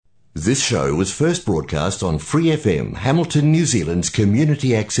This show was first broadcast on Free FM, Hamilton, New Zealand's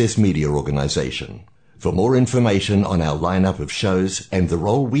community access media organisation. For more information on our lineup of shows and the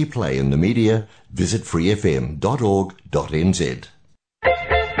role we play in the media, visit freefm.org.nz.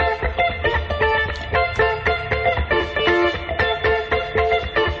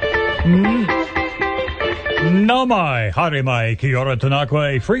 Nā mai, haere mai, kia ora tēnā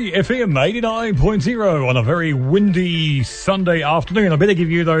koe, Free FM 89.0 on a very windy Sunday afternoon. I better give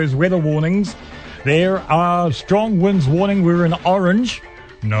you those weather warnings. There are strong winds warning. We're in orange.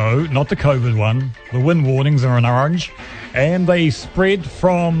 No, not the COVID one. The wind warnings are in orange. And they spread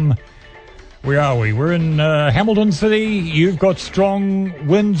from, where are we? We're in Hamilton City. You've got strong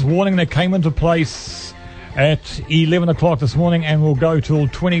winds warning that came into place at 11 o'clock this morning and will go till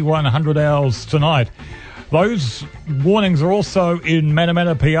 2100 hours tonight. Those warnings are also in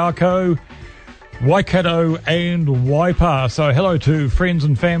Manamana, Piako, Waikato and Waipa. So hello to friends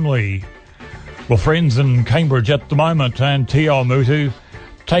and family. Well, friends in Cambridge at the moment and Te Ao Mutu.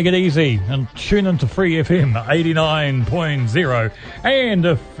 Take it easy and tune into Free FM 89.0. And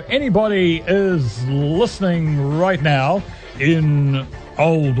if anybody is listening right now in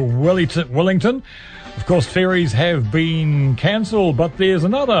old Wellington, of course ferries have been cancelled, but there's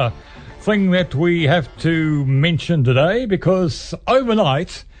another thing that we have to mention today, because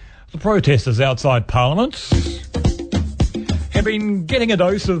overnight the protesters outside Parliament have been getting a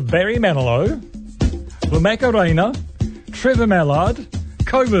dose of Barry Manilow, the Macarena, Trevor Mallard,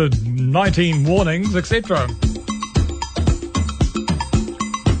 COVID-19 warnings, etc.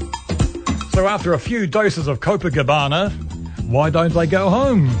 So after a few doses of Copacabana, why don't they go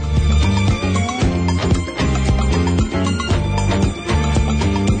home?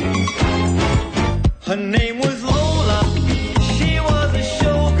 Her name was Lola, she was a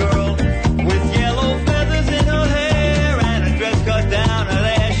showgirl, with yellow feathers in her hair and a dress cut down her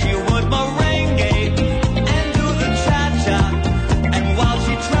there. She would merengue and do the cha-cha, and while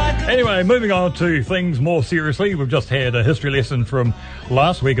she tried to... Anyway, moving on to things more seriously, we've just had a history lesson from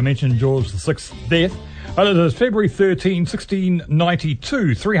last week. I mentioned George VI's death, but it is February 13,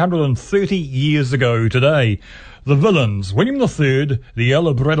 1692, 330 years ago today. The villains, William III, the Earl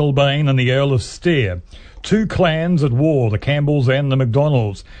of Breadalbane and the Earl of Stair. Two clans at war, the Campbells and the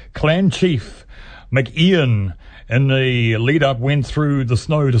MacDonalds. Clan chief MacIan in the lead-up went through the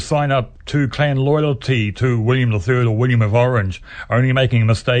snow to sign up to clan loyalty to William III or William of Orange, only making a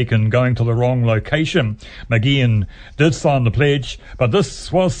mistake and going to the wrong location. MacIan did sign the pledge, but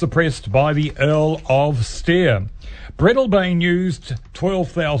this was suppressed by the Earl of Stair. Breadalbane used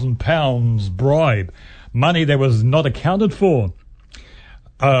 £12,000 bribe, money that was not accounted for.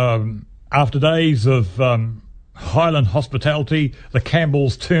 After days of Highland hospitality, the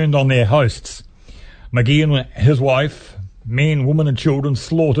Campbells turned on their hosts. MacIan, his wife, men, women and children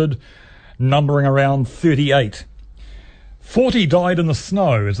slaughtered, numbering around 38. 40 died in the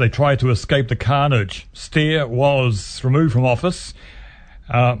snow as they tried to escape the carnage. Stair was removed from office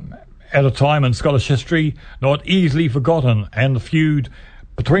at a time in Scottish history not easily forgotten, and the feud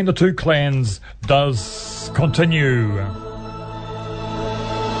between the two clans does continue.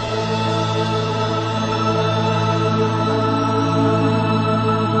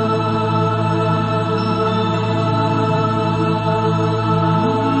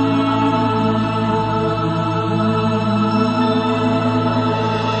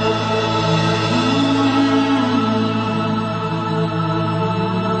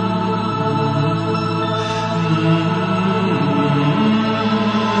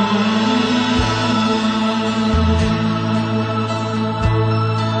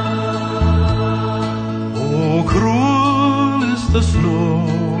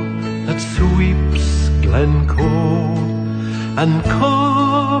 And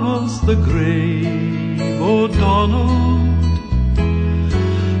covers the grave O'Donnell,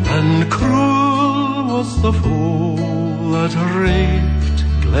 and cruel was the foe that raped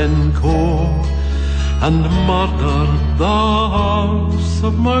Glencoe and murdered the house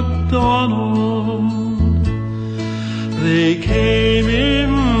of MacDonald. They came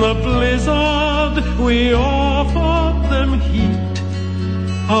in the blizzard, we offered them heat,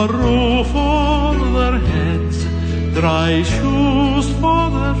 a roof for their heads, dry shoes for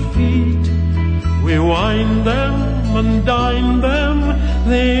their feet. We wined them and dined them,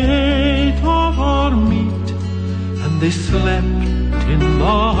 they ate of our meat, and they slept in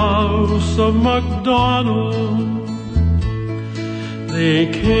the house of MacDonald. They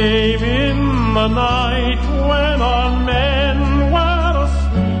came in the night when our men were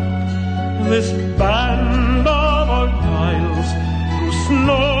asleep, this band of Argyles, through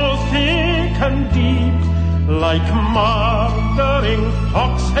snow thick and deep. like murdering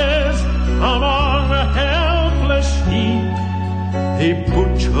foxes among helpless sheep. They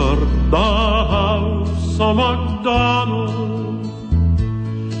butchered the house of MacDonald.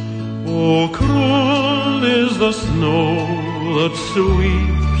 Oh, cruel is the snow that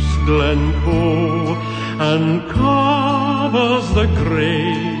sweeps Glencoe and covers the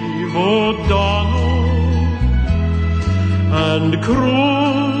grave O'Donnell. And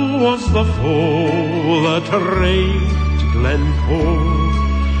cruel was the foe that raped Glencoe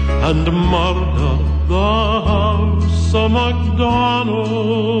and murdered the house of MacDonald.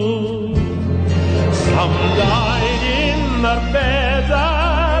 Some died in their beds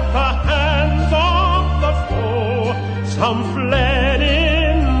at the hands of the foe. Some fled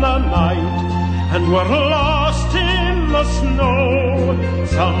in the night and were lost in the snow.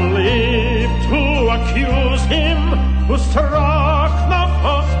 Some lived to accuse him who struck the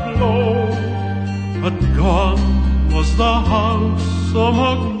first blow. But gone was the house of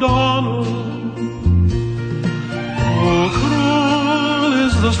MacDonald. Oh, cruel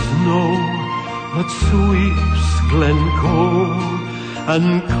is the snow that sweeps Glencoe and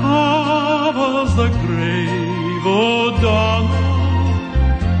covers the grave O'Donnell.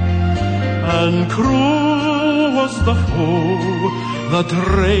 And cruel was the foe that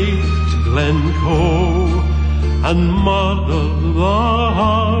raped Glencoe and murdered the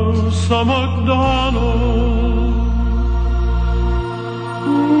house of MacDonald.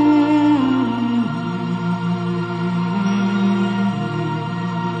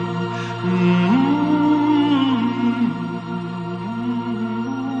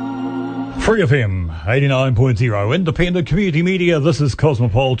 Free FM 89.0 independent community media. This is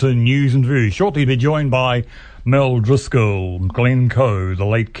Cosmopolitan News and Views. Shortly be joined by Mel Driscoll, Glenn Coe, the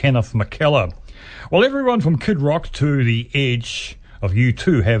late Kenneth McKellar. Well, everyone from Kid Rock to the Edge of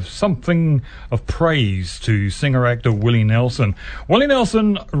U2 have something of praise to singer-actor Willie Nelson. Willie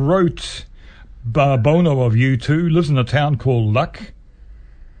Nelson wrote Bono of U2, lives in a town called Luck.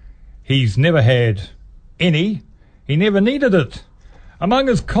 He's never had any. He never needed it. Among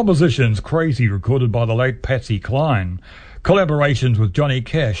his compositions, Crazy, recorded by the late Patsy Cline, collaborations with Johnny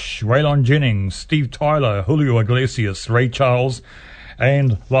Cash, Waylon Jennings, Steve Tyler, Julio Iglesias, Ray Charles,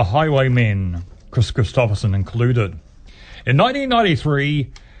 and the Highwaymen, Chris Christopherson included. In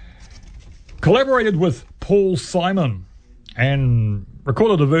 1993, collaborated with Paul Simon and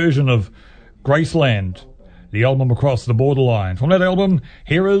recorded a version of Graceland, the album Across the Borderline. From that album,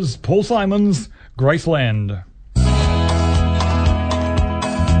 here is Paul Simon's Graceland.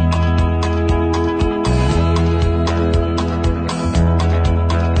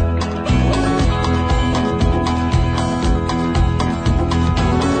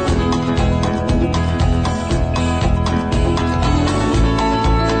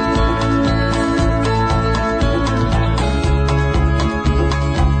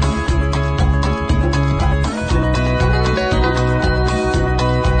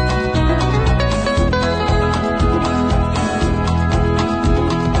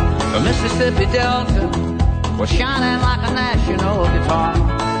 Mississippi Delta was shining like a national guitar.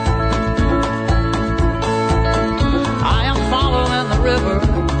 I am following the river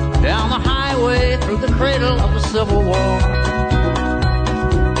down the highway through the cradle of the Civil War.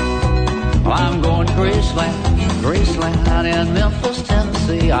 I'm going to Graceland, Graceland in Memphis,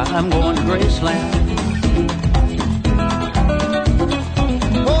 Tennessee. I'm going to Graceland.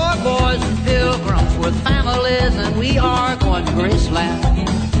 Poor boys and pilgrims with families, and we are going to Graceland.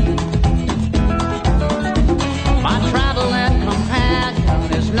 My traveling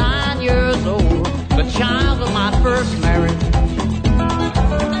companion is 9 years old, the child of my first marriage.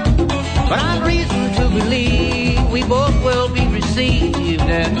 But I've reason to believe we both will be received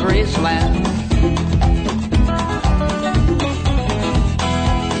in Graceland.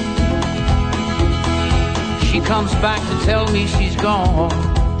 She comes back to tell me she's gone,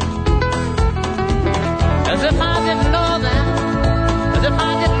 as if I didn't know that, as if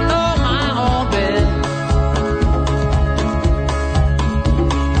I didn't know my own bed.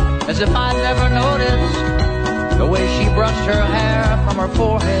 As if I'd never noticed the way she brushed her hair from her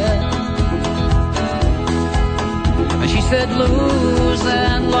forehead. And she said,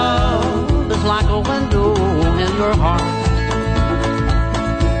 losing love is like a window in your heart.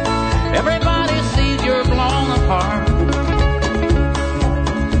 Everybody sees you're blown apart.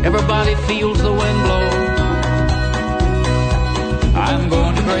 Everybody feels the wind blow. I'm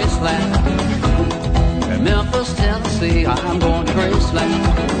going to Graceland. In Memphis, Tennessee, I'm going to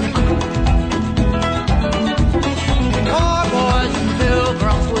Graceland. Boys and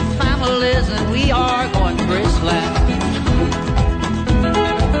pilgrims with families, and we are going to Graceland.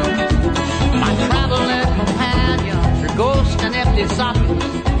 My traveling companion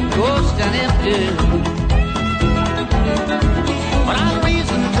did. But I've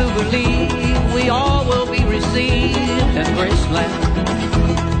reason to believe we all will be received in Graceland.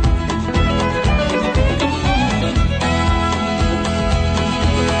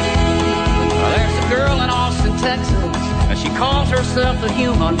 There's a girl in Austin, Texas, and she calls herself the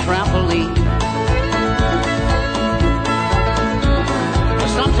human trampoline. But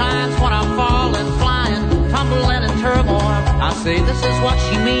sometimes when I'm falling, flying, tumbling in turmoil, I say this is what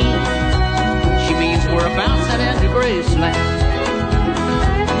she means. She means we're bouncing into Graceland.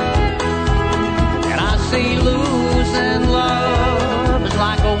 And I see losing love is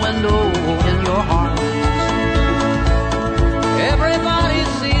like a window in your heart. Everybody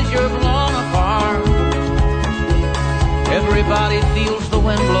sees you're blown apart. Everybody feels the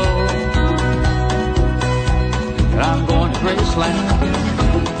wind blow. And I'm going to Graceland.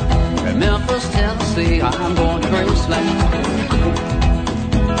 In Memphis, Tennessee, I'm going to Graceland.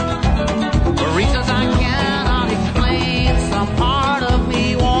 For reasons I cannot explain, some part of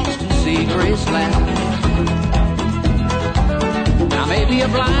me wants to see Graceland. I may be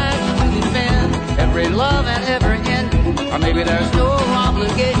obliged to defend every love and every end, or maybe there's no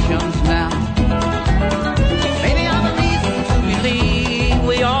obligations now. Maybe I'm a reason to believe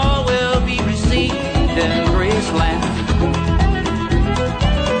we all will be received in Graceland.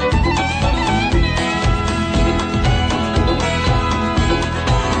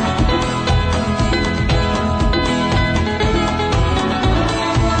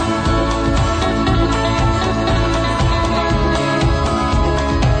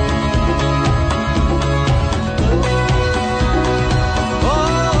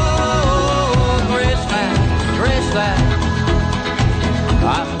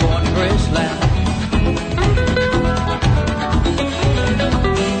 I'm going to Graceland.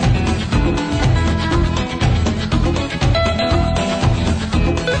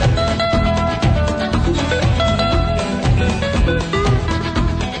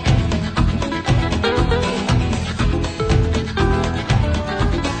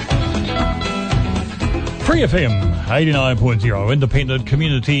 Free FM 89.0, independent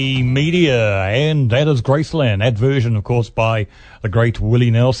community media, and that is Graceland. That version, of course, by the great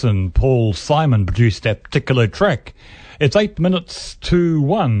Willie Nelson. Paul Simon produced that particular track. It's 8 minutes to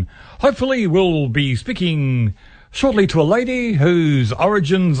 1. Hopefully we'll be speaking shortly to a lady whose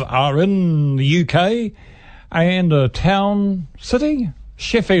origins are in the UK and a town, city,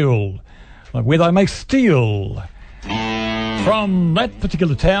 Sheffield, where they make steel. From that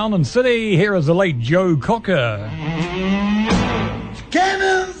particular town and city, here is the late Joe Cocker. Came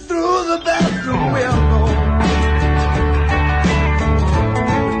in through the bathroom window,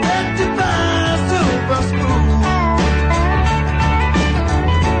 empty my silver spoon.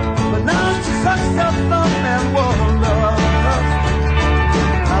 But now she sucks her thumb and wonders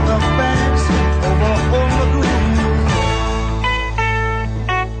how the banks over the lagoon.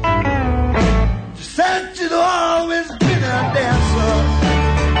 She said she'd always been a dancer.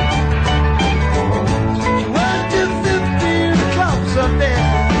 She went to 15 clubs a day.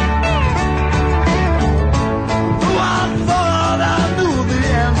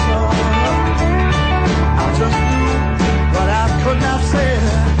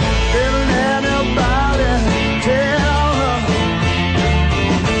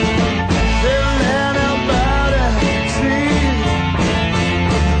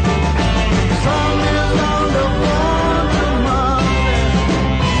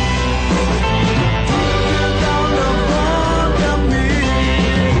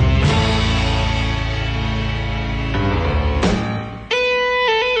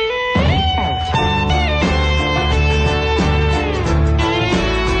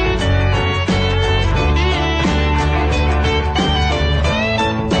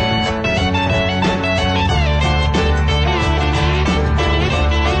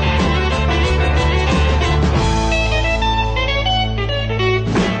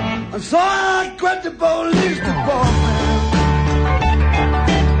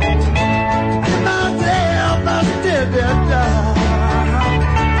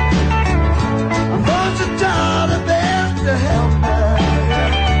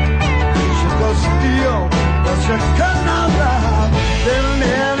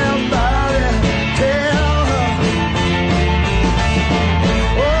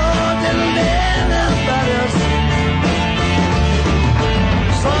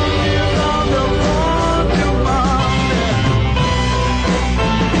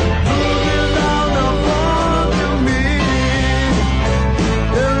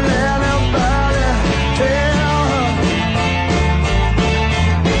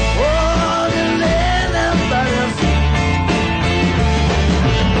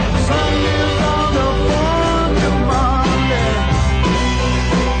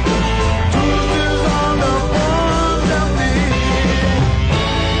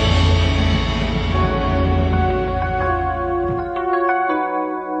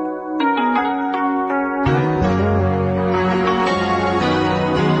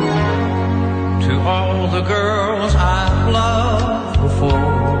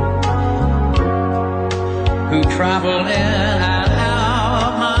 travel in and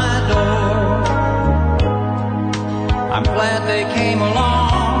out my door. I'm glad they came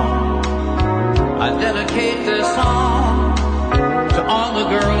along. I dedicate this song to all the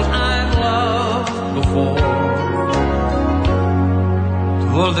girls I've loved before. To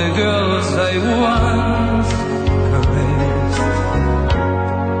all the girls I once caressed,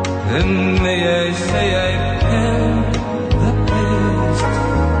 and may I say I paid the best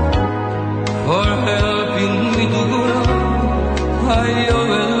for helping me to grow. I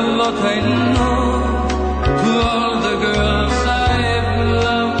owe a lot, I know, to all the girls I've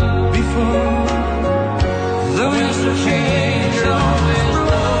loved before. The winds of change always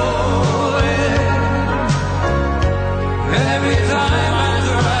blowing, and every time I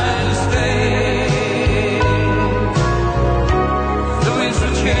try to stay, the winds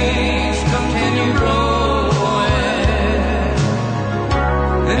of change continue blowing,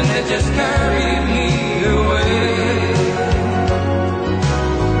 and they just carry me away.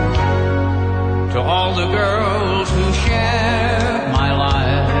 To all the girls who shared my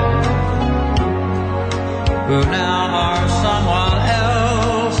life, who now are someone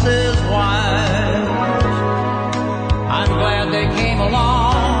else's wife, I'm glad they came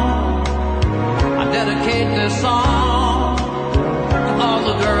along. I dedicate this song to all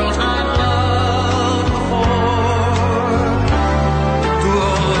the girls I loved before. To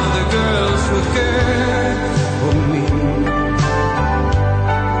all the girls who cared for me,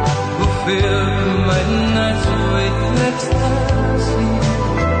 who filled my nights with ecstasy.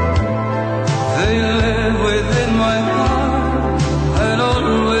 They live within my heart. I'll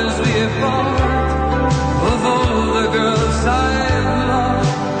always be a part of all the girls I've loved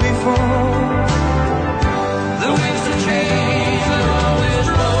before. The winds of change are always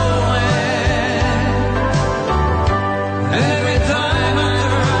blowing, and every time I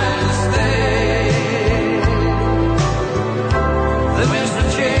try to stay, the winds of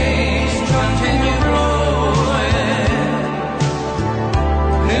change continue blowing,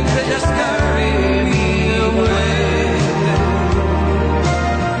 and they just carry me away.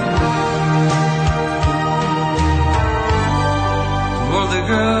 To all the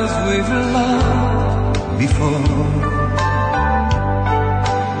girls we've loved before,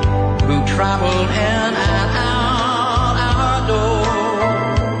 who traveled in and out our door,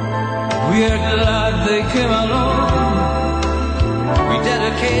 we are glad they came along. We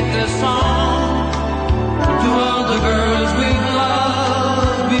dedicate this song to all the girls we've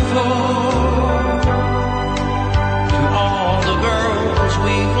loved before. To all the girls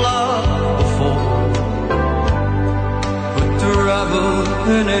we've loved before, who travel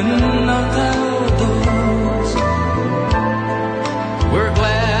in and out our doors. We're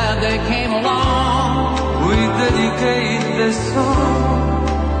glad they came along. We dedicate this song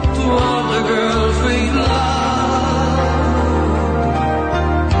to all the girls we love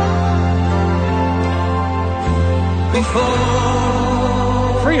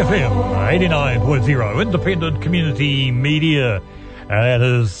before. Free FM 89.0, independent community media. That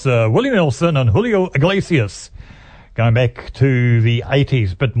is Willie Nelson and Julio Iglesias. Going back to the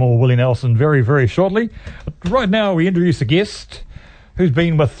 80s, bit more Willie Nelson very, very shortly. But right now we introduce a guest who's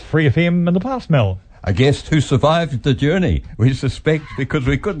been with Free FM in the past, Mel. A guest who survived the journey, we suspect, because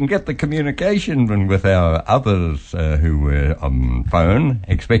we couldn't get the communication with our others who were on phone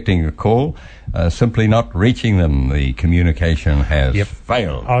expecting a call, simply not reaching them. The communication has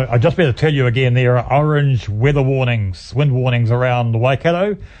failed. I just better tell you again, there are orange weather warnings, wind warnings around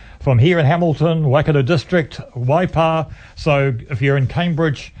Waikato, from here in Hamilton, Waikato District, Waipa. So if you're in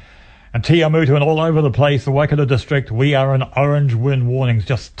Cambridge and Tiamutu and all over the place, the Waikato District, we are in orange wind warnings.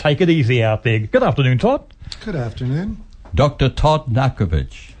 Just take it easy out there. Good afternoon, Todd. Good afternoon. Dr. Todd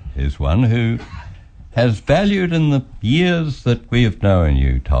Narkovich is one who has valued in the years that we have known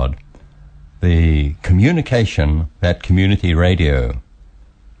you, Todd, the communication that community radio,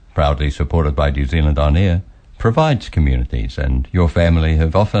 proudly supported by New Zealand On Air, provides communities, and your family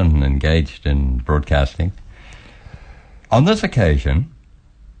have often engaged in broadcasting. On this occasion,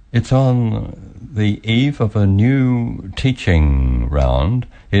 it's on the eve of a new teaching round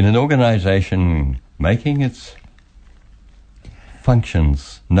in an organisation making its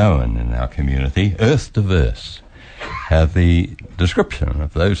functions known in our community, Earth Diverse. The description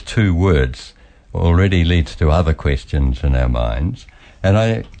of those two words already leads to other questions in our minds, and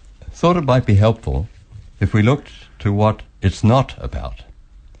I thought it might be helpful if we looked to what it's not about.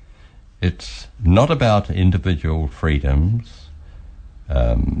 It's not about individual freedoms.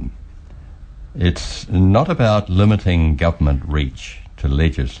 It's not about limiting government reach to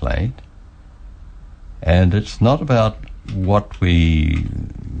legislate. And it's not about what we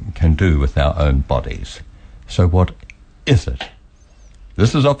can do with our own bodies. So what is it?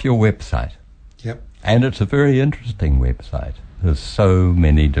 This is off your website. Yep. And it's a very interesting website. There's so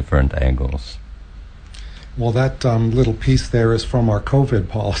many different angles. Well, that little piece there is from our COVID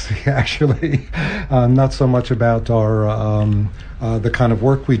policy, actually, not so much about our the kind of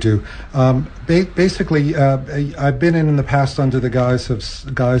work we do. Basically, I've been in the past under the guise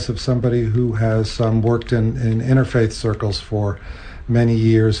of somebody who has worked in interfaith circles for many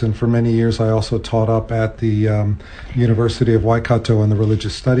years, and for many years I also taught up at the University of Waikato in the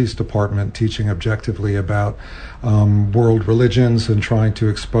Religious Studies Department, teaching objectively about world religions and trying to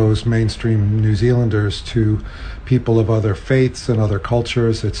expose mainstream New Zealanders to people of other faiths and other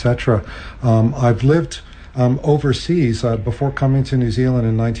cultures, etc. I've lived overseas. Before coming to New Zealand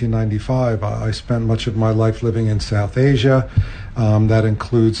in 1995, I spent much of my life living in South Asia. That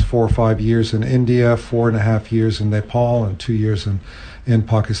includes 4 or 5 years in India, 4.5 years in Nepal, and 2 years in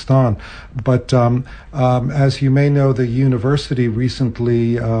Pakistan. But as you may know, the university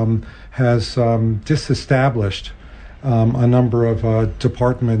recently has disestablished a number of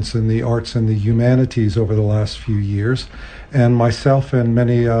departments in the arts and the humanities over the last few years. And myself and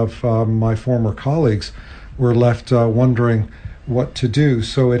many of my former colleagues were left wondering what to do.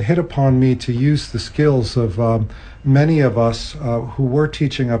 So it hit upon me to use the skills of many of us who were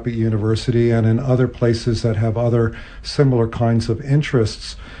teaching up at university and in other places that have other similar kinds of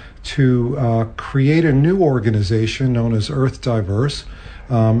interests to create a new organization known as Earth Diverse.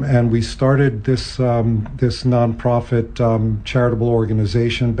 And we started this nonprofit charitable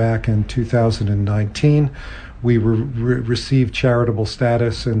organization back in 2019. We received charitable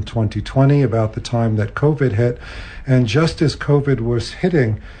status in 2020, about the time that COVID hit. And just as COVID was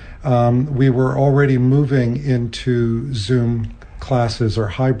hitting, we were already moving into Zoom classes or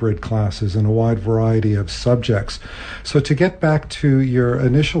hybrid classes in a wide variety of subjects. So to get back to your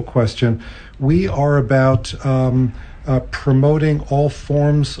initial question, we are about promoting all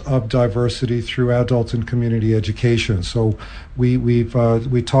forms of diversity through adult and community education. So we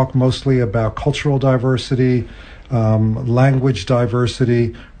talk mostly about cultural diversity, language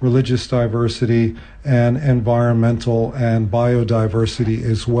diversity, religious diversity, and environmental and biodiversity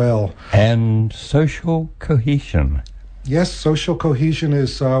as well. And social cohesion. Yes, social cohesion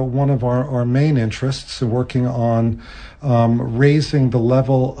is one of our main interests, working on raising the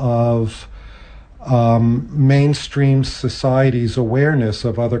level of mainstream society's awareness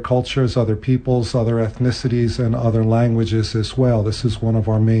of other cultures, other peoples, other ethnicities, and other languages as well. This is one of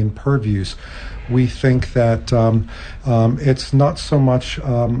our main purviews. We think that it's not so much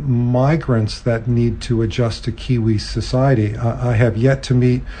migrants that need to adjust to Kiwi society. I have yet to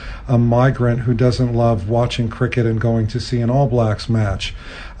meet a migrant who doesn't love watching cricket and going to see an All Blacks match.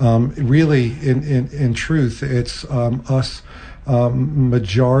 Really, in truth, it's us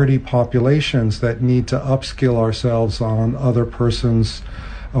majority populations that need to upskill ourselves on other persons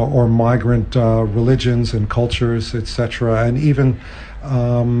or migrant religions and cultures, etc., and even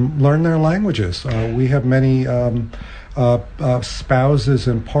learn their languages. We have many spouses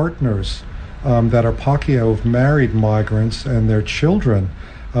and partners that are Pākehā who've married migrants, and their children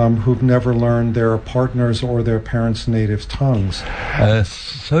who've never learned their partners or their parents' native tongues.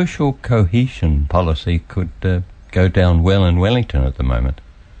 Social cohesion policy could go down well in Wellington at the moment.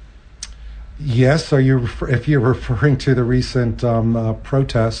 Yes, so if you're referring to the recent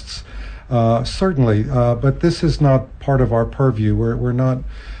protests, certainly, but this is not part of our purview. We're not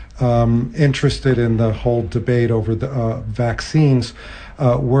interested in the whole debate over the vaccines.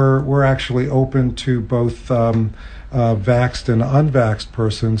 We're actually open to both vaxxed and unvaxxed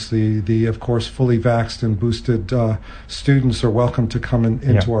persons. The of course fully vaxxed and boosted students are welcome to come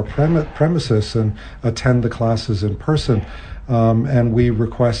into our premises and attend the classes in person. And we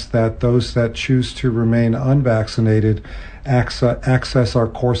request that those that choose to remain unvaccinated access our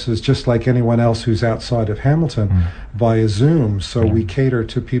courses just like anyone else who's outside of Hamilton via Zoom. So we cater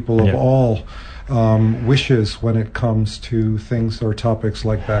to people of all wishes when it comes to things or topics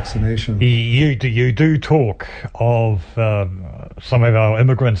like vaccination. You do talk of some of our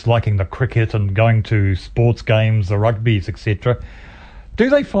immigrants liking the cricket and going to sports games, the rugbies, etc. Do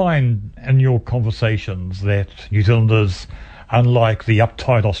they find in your conversations that New Zealanders, unlike the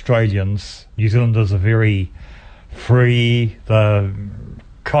uptight Australians, New Zealanders are very free, they're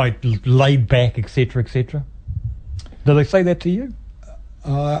quite laid back, etc., etc.? Do they say that to you?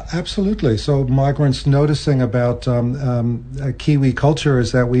 Absolutely. So migrants noticing about Kiwi culture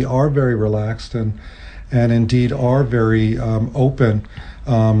is that we are very relaxed and indeed are very open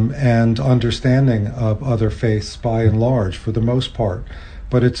and understanding of other faiths by and large, for the most part.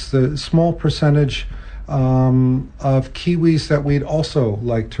 But it's the small percentage Kiwis that we'd also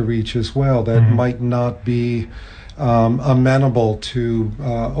like to reach as well that might not be amenable to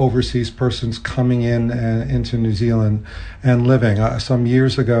overseas persons coming into New Zealand and living. Some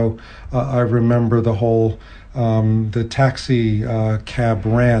years ago, I remember the whole the taxi cab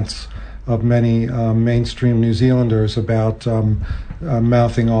rants of many mainstream New Zealanders about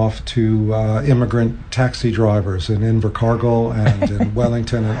mouthing off to immigrant taxi drivers in Invercargill and in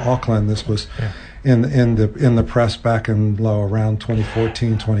Wellington and Auckland. This was in the press back in around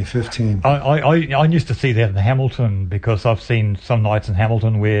 2014, 2015. I used to see that in Hamilton because I've seen some nights in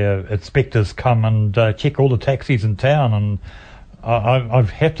Hamilton where inspectors come and check all the taxis in town, and I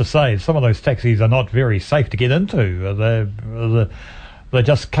have to say some of those taxis are not very safe to get into. They're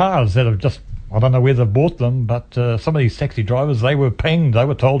just cars that have just, I don't know where they've bought them, but some of these taxi drivers, they were pinged, they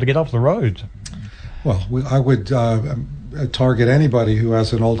were told to get off the road. Well, I would target anybody who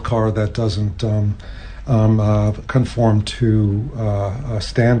has an old car that doesn't conform to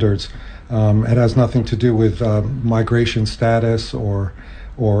standards. It has nothing to do with migration status or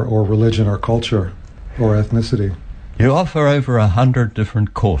religion or culture or ethnicity. You offer over 100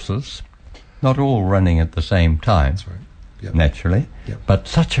 different courses, not all running at the same time. That's right. Yep. Naturally, Yep. but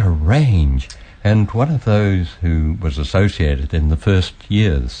such a range. And one of those who was associated in the first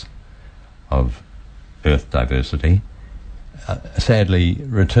years of Earth Diversity sadly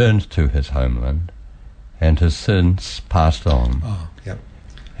returned to his homeland and has since passed on. Oh, yep.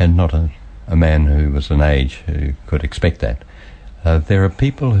 And not a man who was an age who could expect that. There are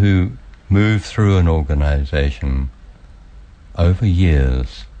people who move through an organization over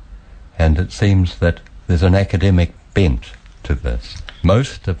years, and it seems that there's an academic bent to this.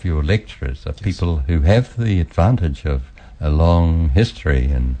 Most of your lecturers are people who have the advantage of a long history,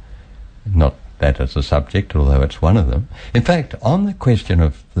 and not that as a subject, although it's one of them. In fact, on the question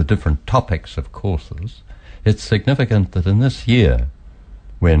of the different topics of courses, it's significant that in this year,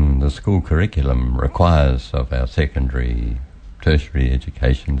 when the school curriculum requires of our secondary, tertiary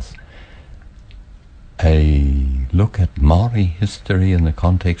educations a look at Maori history in the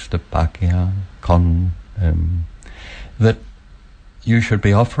context of Pākehā, that you should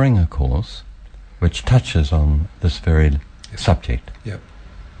be offering a course which touches on this very subject. Yep.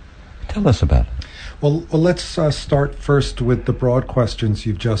 Tell us about it. Well, let's start first with the broad questions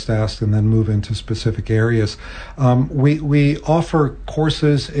you've just asked and then move into specific areas. We offer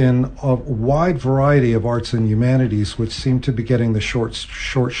courses in a wide variety of arts and humanities, which seem to be getting the short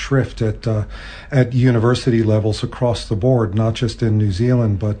shrift at university levels across the board, not just in New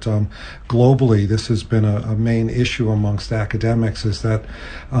Zealand, but globally. This has been a main issue amongst academics, is that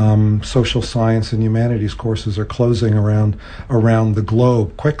social science and humanities courses are closing around the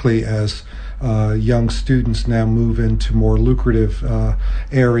globe quickly as young students now move into more lucrative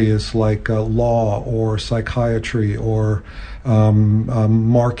areas like law or psychiatry or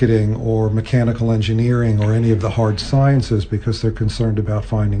marketing or mechanical engineering or any of the hard sciences because they're concerned about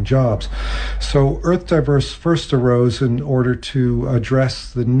finding jobs. So Earth Diverse first arose in order to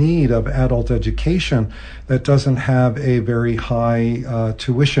address the need of adult education that doesn't have a very high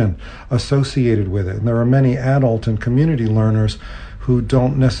tuition associated with it. And there are many adult and community learners who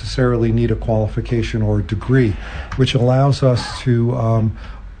don't necessarily need a qualification or a degree, which allows us to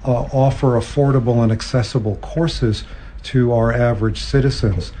offer affordable and accessible courses to our average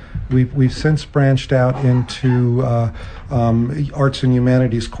citizens. We've since branched out into arts and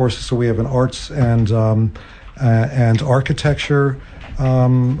humanities courses, so we have an arts and architecture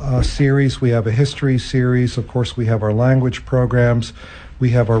series, we have a history series, of course we have our language programs,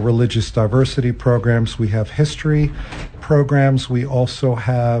 we have our religious diversity programs, we have history programs, we also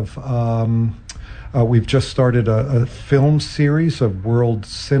have, we've just started a film series of world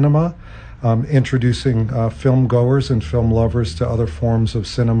cinema, introducing film goers and film lovers to other forms of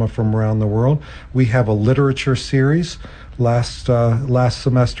cinema from around the world. We have a literature series. Last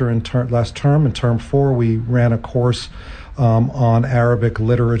semester, last term, in term 4, we ran a course on Arabic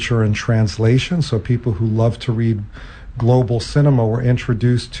literature and translation, so people who love to read global cinema were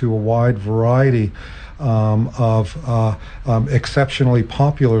introduced to a wide variety of exceptionally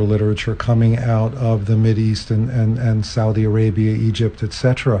popular literature coming out of the Mideast and Saudi Arabia, Egypt,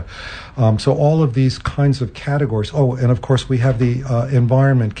 etc. So all of these kinds of categories. Oh, and of course we have the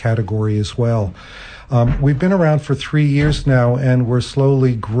environment category as well. We've been around for 3 years now, and we're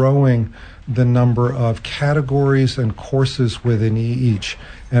slowly growing the number of categories and courses within each.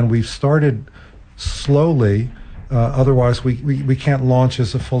 And we've started slowly. Otherwise, we can't launch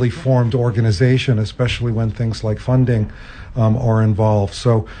as a fully formed organization, especially when things like funding are involved.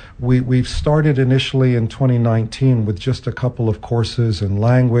 So we've started initially in 2019 with just a couple of courses in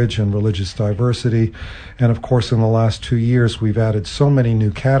language and religious diversity. And of course, in the last 2 years, we've added so many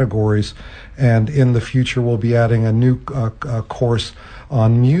new categories. And in the future, we'll be adding a new course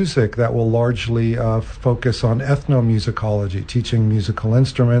on music that will largely focus on ethnomusicology, teaching musical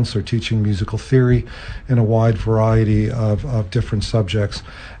instruments or teaching musical theory in a wide variety of different subjects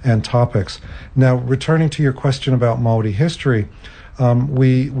and topics. Now, returning to your question about Maori history,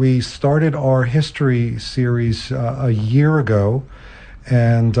 we started our history series a year ago,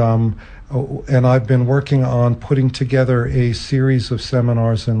 and I've been working on putting together a series of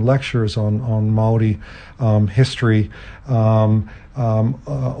seminars and lectures on Maori history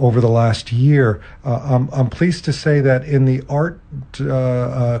over the last year. I'm pleased to say that in the art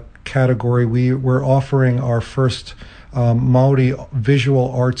category, we're offering our first Maori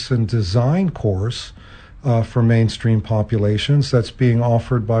visual arts and design course for mainstream populations. That's being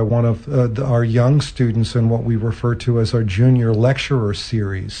offered by one of our young students in what we refer to as our junior lecturer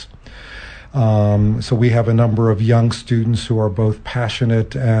series. So we have a number of young students who are both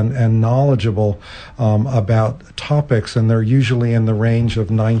passionate and knowledgeable about topics, and they're usually in the range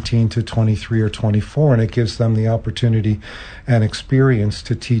of 19 to 23 or 24, and it gives them the opportunity and experience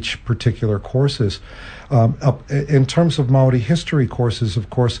to teach particular courses. In terms of Maori history courses, of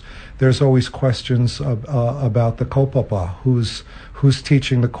course, there's always questions about the kaupapa, who's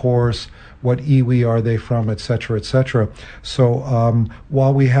teaching the course, what iwi are they from, et cetera, et cetera. So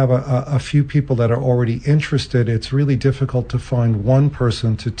while we have a few people that are already interested, it's really difficult to find one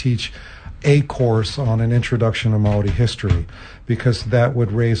person to teach a course on an introduction to Maori history, because that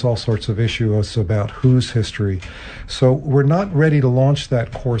would raise all sorts of issues about whose history. So we're not ready to launch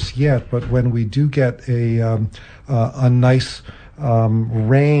that course yet, but when we do get a nice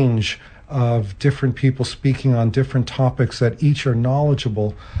range of different people speaking on different topics that each are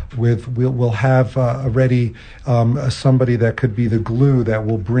knowledgeable with, we'll have already somebody that could be the glue that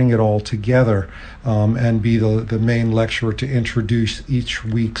will bring it all together and be the main lecturer to introduce each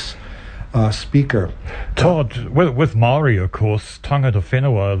week's speaker. Todd, with Maori, of course, tangata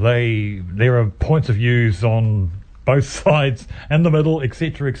whenua, there are points of views on both sides and the middle,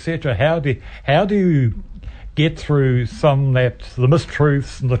 etc., etc. How do you get through the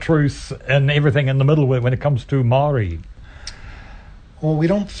mistruths and the truths and everything in the middle when it comes to Maori? Well, we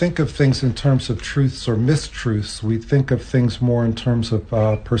don't think of things in terms of truths or mistruths. We think of things more in terms of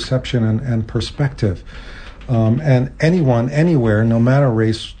perception and perspective. And anyone, anywhere, no matter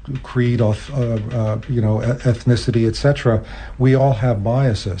race, creed, ethnicity, etc., we all have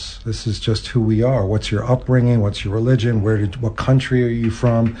biases. This is just who we are. What's your upbringing? What's your religion? What country are you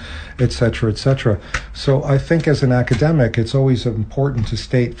from? Etc., etc. So I think as an academic, it's always important to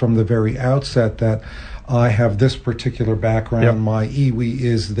state from the very outset that I have this particular background, yep. My iwi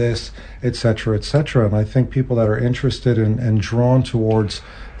is this, etc., etc. And I think people that are interested and drawn towards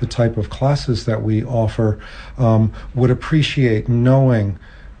the type of classes that we offer would appreciate knowing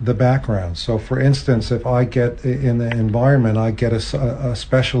the background. So for instance, if I get in the environment, I get a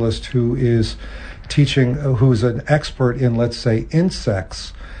specialist who is teaching, who's an expert in, let's say,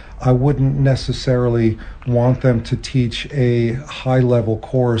 insects, I wouldn't necessarily want them to teach a high-level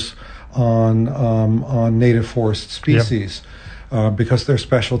course on native forest species, yep. Because their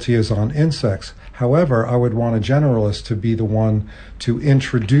specialty is on insects. However, I would want a generalist to be the one to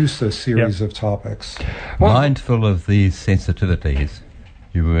introduce a series of topics. Mindful of these sensitivities,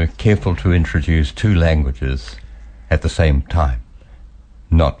 you were careful to introduce two languages at the same time,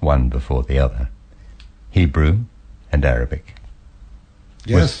 not one before the other, Hebrew and Arabic.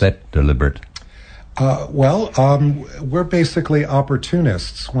 Yes. Was that deliberate? We're basically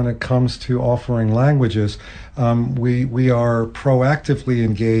opportunists when it comes to offering languages. We are proactively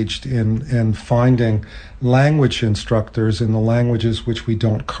engaged in finding language instructors in the languages which we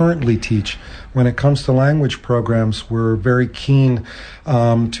don't currently teach. When it comes to language programs, we're very keen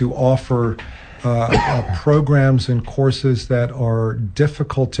to offer programs and courses that are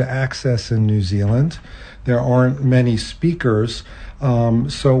difficult to access in New Zealand. There aren't many speakers.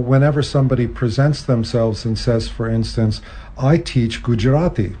 So whenever somebody presents themselves and says, for instance, I teach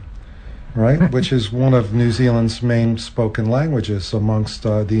Gujarati, right, which is one of New Zealand's main spoken languages amongst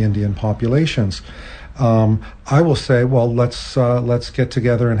the Indian populations, I will say, well, let's get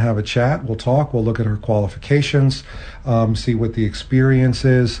together and have a chat. We'll talk. We'll look at her qualifications, see what the experience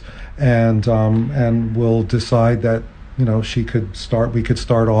is, and we'll decide that we could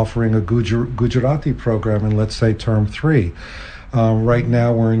start offering a Gujarati program in, let's say, term 3. Right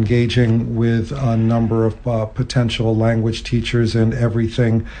now we're engaging with a number of potential language teachers in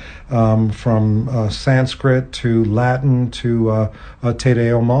everything from Sanskrit to Latin to Te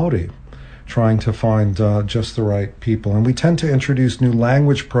Reo Maori, trying to find just the right people. And we tend to introduce new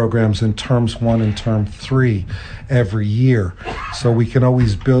language programs in terms 1 and term 3 every year. So we can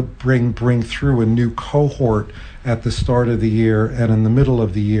always bring through a new cohort at the start of the year and in the middle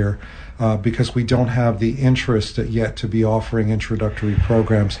of the year, because we don't have the interest yet to be offering introductory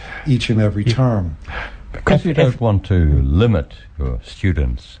programs each and every term. Because you don't want to limit your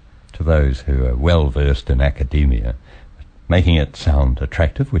students to those who are well versed in academia, making it sound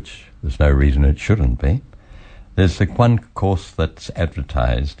attractive, which there's no reason it shouldn't be. There's the one course that's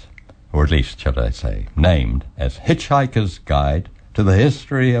advertised, or at least, shall I say, named as Hitchhiker's Guide to the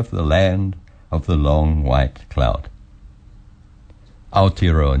History of the Land of the Long White Cloud,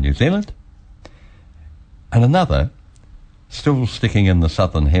 Aotearoa, New Zealand. And another, still sticking in the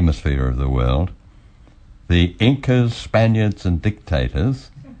southern hemisphere of the world, the Incas, Spaniards and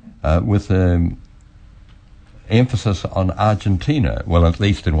dictators, with emphasis on Argentina. Well, at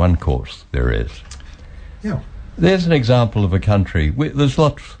least in one course there is. Yeah. There's an example of a country. There's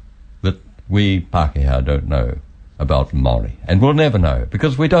lots that we Pākehā don't know about Māori, and we'll never know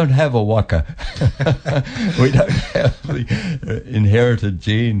because we don't have a waka. We don't have the inherited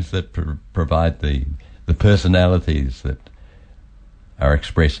genes that provide the personalities that are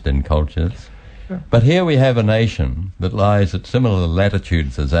expressed in cultures. Yeah. But here we have a nation that lies at similar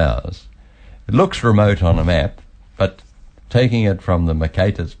latitudes as ours. It looks remote on a map, but taking it from the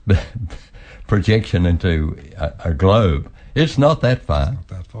Mercator's projection into a globe, it's not that far. Not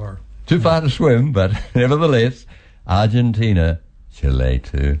that far. Too far to swim, but nevertheless, Argentina, Chile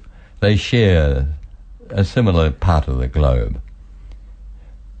too, they share a similar part of the globe.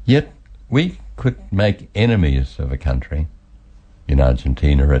 Yet we could make enemies of a country in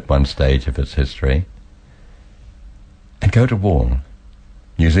Argentina at one stage of its history and go to war.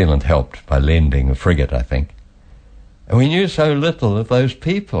 New Zealand helped by lending a frigate, I think. And we knew so little of those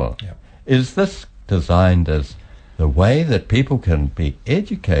people. Yep. Is this designed as the way that people can be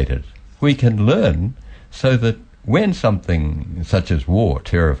educated? We can learn so that when something such as war,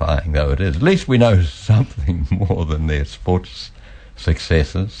 terrifying though it is, at least we know something more than their sports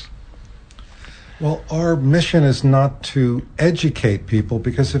successes. Well, our mission is not to educate people,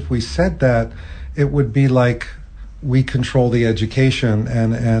 because if we said that, it would be like we control the education,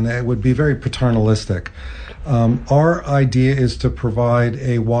 and it would be very paternalistic. Our idea is to provide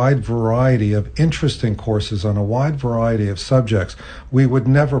a wide variety of interesting courses on a wide variety of subjects. We would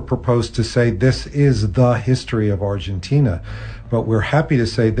never propose to say this is the history of Argentina, but we're happy to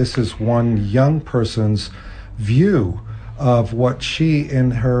say this is one young person's view of what she, in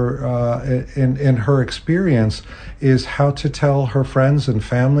her experience, is how to tell her friends and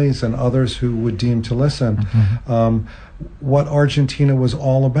families and others who would deem to listen what Argentina was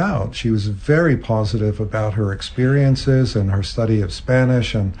all about. She was very positive about her experiences and her study of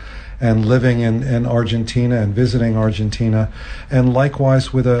Spanish and living in Argentina and visiting Argentina. And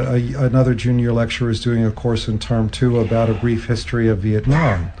likewise with another junior lecturer is doing a course in term 2 about a brief history of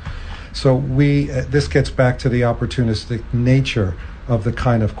Vietnam. So this gets back to the opportunistic nature of the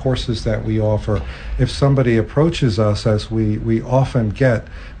kind of courses that we offer. If somebody approaches us, as we often get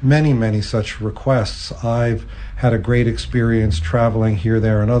many such requests, I've had a great experience traveling here,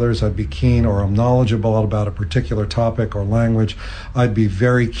 there, and others, I'd be keen, or I'm knowledgeable about a particular topic or language, I'd be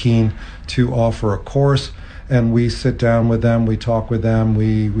very keen to offer a course. And we sit down with them, we talk with them,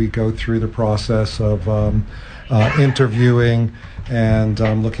 we go through the process of interviewing and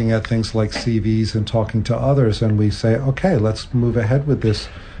looking at things like CVs and talking to others, and we say, okay, let's move ahead with this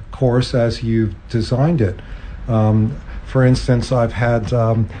course as you've designed it. For instance, I've had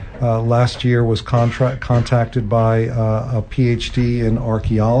last year was contacted by a PhD in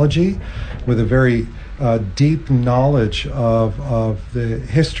archaeology with a very deep knowledge of the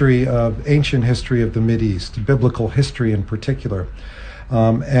history of ancient history of the Mideast, biblical history in particular.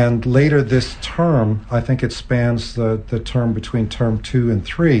 And later this term, I think it spans the term between term 2 and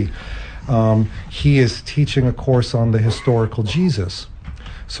 3, he is teaching a course on the historical Jesus.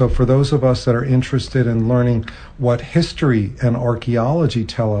 So for those of us that are interested in learning what history and archaeology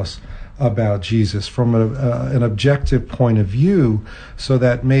tell us about Jesus from an objective point of view, so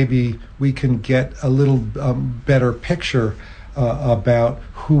that maybe we can get a little better picture about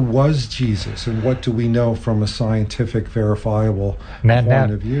who was Jesus and what do we know from a scientific, verifiable point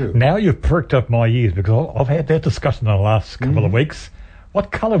of view. Now you've perked up my ears, because I've had that discussion in the last couple of weeks.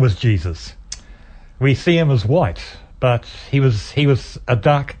 What colour was Jesus? We see him as white, but he was a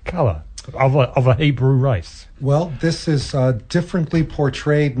dark colour. of a Hebrew race? Well, this is differently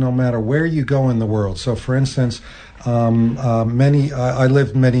portrayed no matter where you go in the world. So, for instance, I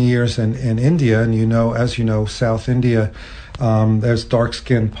lived many years in India, and as you know, South India, there's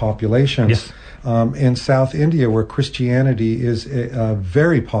dark-skinned populations. Yes. In South India, where Christianity is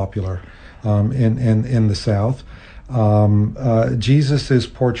very popular in the South, Jesus is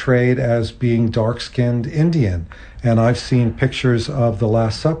portrayed as being dark-skinned Indian. And I've seen pictures of the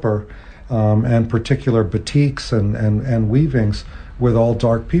Last Supper and particular batiks and weavings with all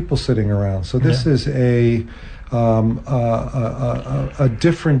dark people sitting around. So this is a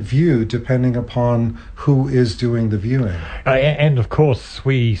different view depending upon who is doing the viewing. And of course,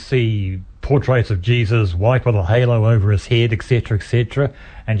 we see portraits of Jesus white with a halo over his head, etc., etc.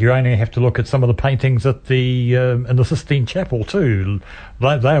 And you only have to look at some of the paintings at the in the Sistine Chapel too.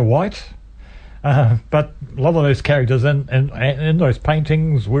 They're white, but a lot of those characters in those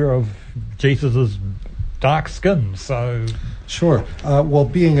paintings were of Jesus's dark skin. So. Sure. Well,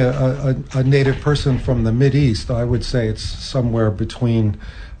 being a native person from the Mideast, I would say it's somewhere between,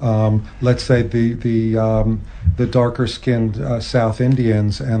 let's say, the darker-skinned South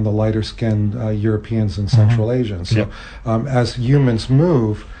Indians and the lighter-skinned Europeans and Central Asians. So, as humans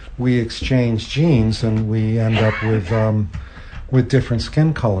move, we exchange genes, and we end up with different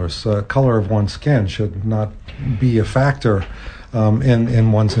skin colors. Color of one's skin should not be a factor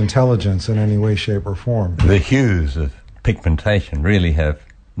in one's intelligence in any way, shape, or form. The hues of pigmentation really have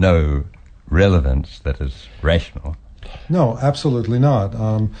no relevance that is rational. No, absolutely not.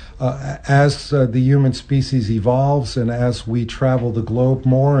 As the human species evolves and as we travel the globe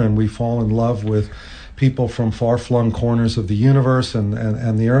more and we fall in love with people from far-flung corners of the universe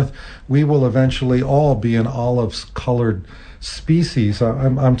and the earth, we will eventually all be an olive-colored species.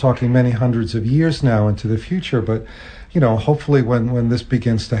 I'm talking many hundreds of years now into the future, but hopefully when this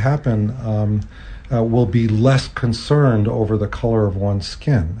begins to happen, we'll be less concerned over the color of one's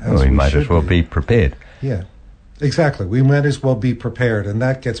skin. We might as well be prepared. Yeah, exactly. We might as well be prepared, and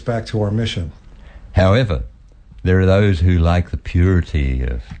that gets back to our mission. However, there are those who like the purity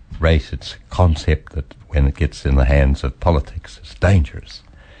of race. It's a concept that when it gets in the hands of politics, it's dangerous.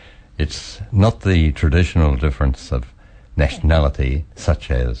 It's not the traditional difference of nationality,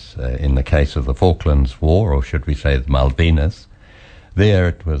 such as in the case of the Falklands War, or should we say the Malvinas. There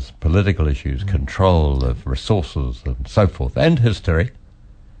it was political issues, control of resources and so forth, and history.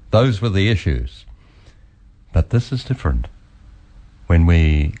 Those were the issues. But this is different. When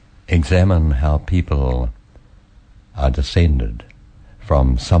we examine how people are descended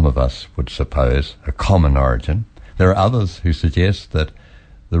from, some of us would suppose, a common origin, there are others who suggest that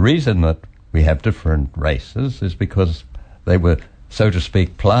the reason that we have different races is because they were, so to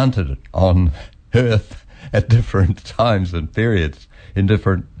speak, planted on Earth at different times and periods in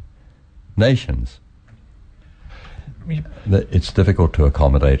different nations. It's difficult to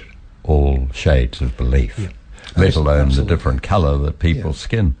accommodate all shades of belief, let alone the different colour that people's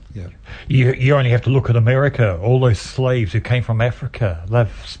skin. Yeah. You only have to look at America, all those slaves who came from Africa. They've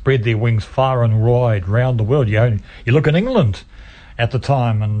spread their wings far and wide round the world. You look at England at the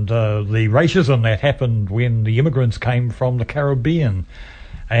time and the racism that happened when the immigrants came from the Caribbean.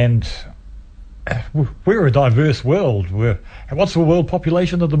 And we're a diverse world. What's the world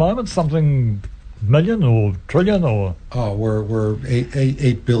population at the moment? Something million or trillion or? Oh, we're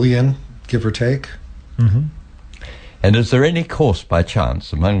 8 billion, give or take. Mm-hmm. And is there any course by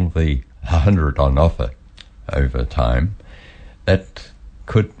chance among the 100 on offer over time that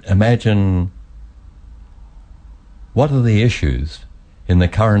could imagine what are the issues in the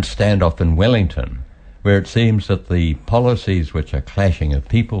current standoff in Wellington, where it seems that the policies which are clashing of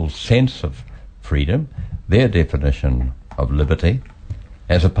people's sense of freedom, their definition of liberty,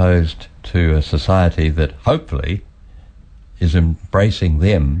 as opposed to a society that hopefully is embracing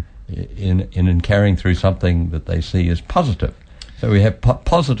them in carrying through something that they see as positive. So we have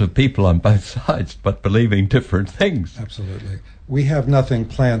positive people on both sides, but believing different things. Absolutely. We have nothing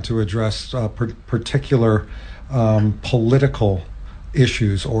planned to address particular political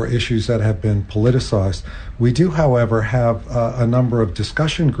issues or issues that have been politicized. We do, however, have a number of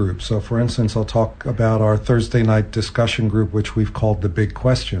discussion groups. So, for instance, I'll talk about our Thursday night discussion group, which we've called the Big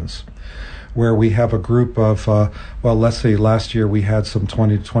Questions, where we have a group of, let's say last year we had some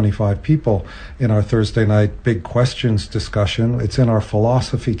 20 to 25 people in our Thursday night Big Questions discussion. It's in our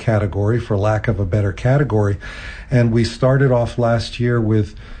philosophy category, for lack of a better category. And we started off last year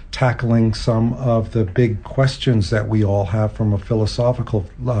with tackling some of the big questions that we all have from a philosophical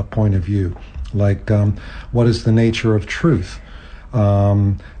point of view, like what is the nature of truth?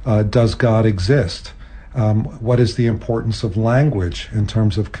 Does God exist? what is the importance of language in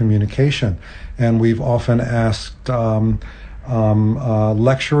terms of communication. And we've often asked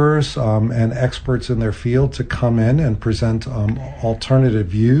lecturers and experts in their field to come in and present alternative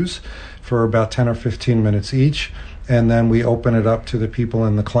views for about 10 or 15 minutes each. And then we open it up to the people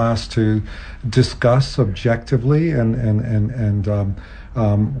in the class to discuss objectively and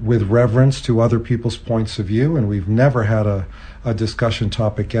with reverence to other people's points of view. And we've never had a discussion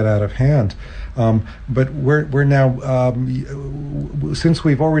topic get out of hand. But we're now, since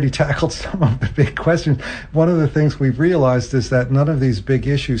we've already tackled some of the big questions, one of the things we've realized is that none of these big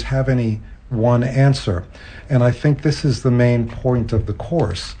issues have any one answer. And I think this is the main point of the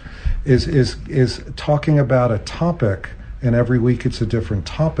course, is talking about a topic, and every week it's a different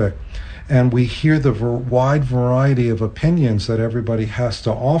topic, and we hear the wide variety of opinions that everybody has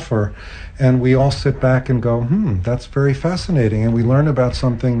to offer, and we all sit back and go, that's very fascinating, and we learn about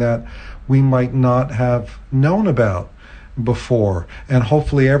something that we might not have known about before, and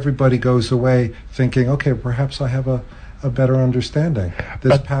hopefully everybody goes away thinking, okay, perhaps I have a better understanding.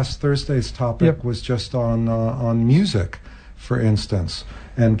 This past Thursday's topic was just on music, for instance,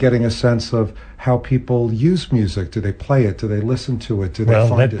 and getting a sense of how people use music. Do they play it? Do they listen to it? Do they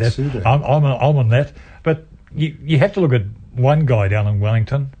find it soothing? I'm on that. But you have to look at one guy down in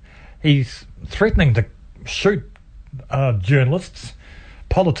Wellington. He's threatening to shoot journalists,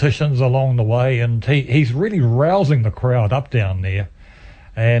 politicians along the way, and he's really rousing the crowd up down there.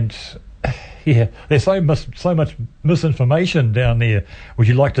 And there's so much misinformation down there. Would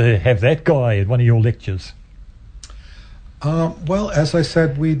you like to have that guy at one of your lectures? Well, as I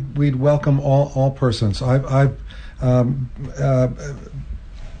said, we'd welcome all persons. I've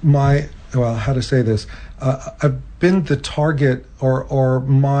been the target, or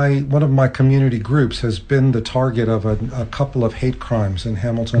one of my community groups has been the target of a couple of hate crimes in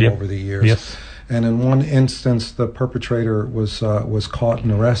Hamilton over the years. Yes. And in one instance, the perpetrator was caught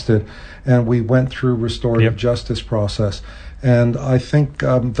and arrested, and we went through restorative justice process. And I think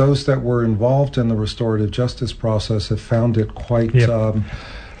those that were involved in the restorative justice process have found it quite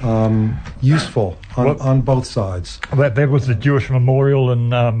useful on both sides. That was the Jewish memorial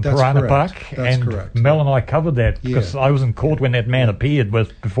in Piranha Park. That's correct. Mel and I covered that because I was in court when that man appeared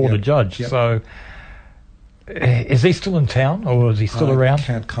before the judge. Yep. So is he still in town, or is he still around? I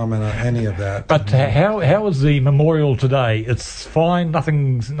can't comment on any of that. But how is the memorial today? It's fine.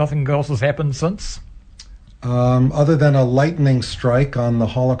 Nothing else has happened since? Other than a lightning strike on the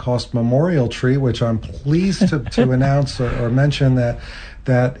Holocaust memorial tree, which I'm pleased to announce or mention that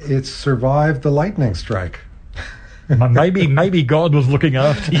it survived the lightning strike. Maybe God was looking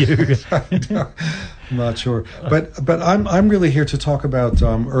after you. I'm not sure, but I'm really here to talk about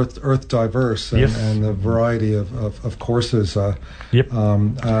Earth Diverse and the variety of courses. I'm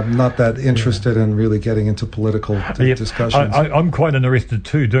not that interested in really getting into political discussions. I'm quite interested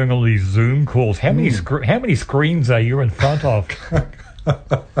too, doing all these Zoom calls. How many screens are you in front of?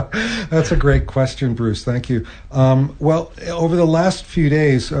 That's a great question, Bruce. Thank you. Well, over the last few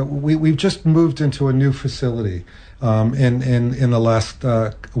days, we've just moved into a new facility in the last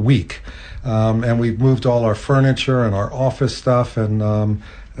week. And we've moved all our furniture and our office stuff. And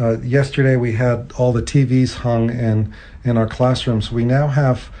yesterday we had all the TVs hung in our classrooms. We now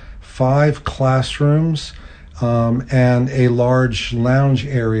have 5 classrooms and a large lounge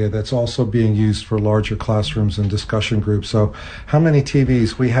area that's also being used for larger classrooms and discussion groups. So how many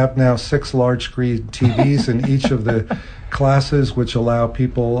TVs? We have now 6 large screen TVs in each of the classes, which allow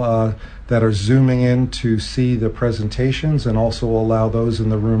people that are zooming in to see the presentations, and also allow those in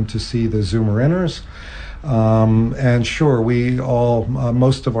the room to see the Zoomer-inners. And sure,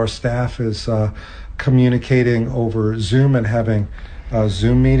 most of our staff is communicating over Zoom and having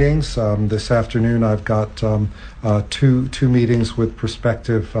Zoom meetings. This afternoon I've got two meetings with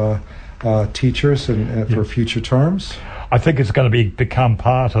prospective teachers for future terms. I think it's going to become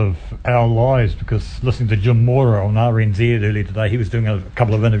part of our lives, because listening to Jim Mora on RNZ earlier today, he was doing a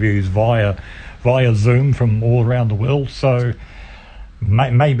couple of interviews via Zoom from all around the world. So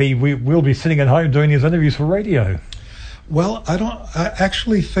maybe we'll be sitting at home doing these interviews for radio. Well, I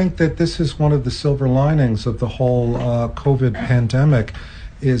actually think that this is one of the silver linings of the whole COVID pandemic,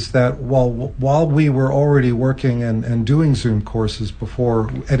 is that while we were already working and doing Zoom courses before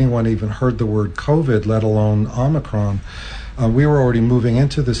anyone even heard the word COVID, let alone Omicron, we were already moving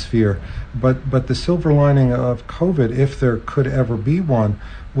into the sphere. But the silver lining of COVID, if there could ever be one,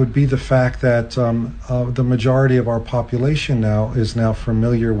 would be the fact that the majority of our population now is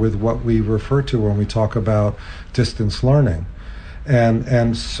familiar with what we refer to when we talk about distance learning.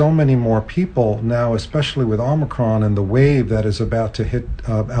 And so many more people now, especially with Omicron and the wave that is about to hit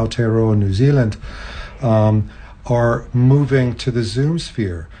Aotearoa, New Zealand, are moving to the Zoom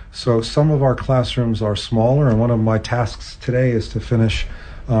sphere. So some of our classrooms are smaller, and one of my tasks today is to finish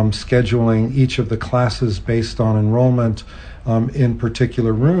scheduling each of the classes based on enrollment in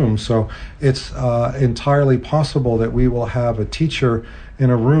particular rooms. So it's entirely possible that we will have a teacher in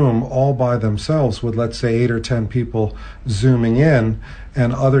a room all by themselves with, let's say, 8 or 10 people zooming in,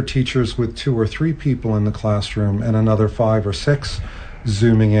 and other teachers with 2 or 3 people in the classroom, and another 5 or 6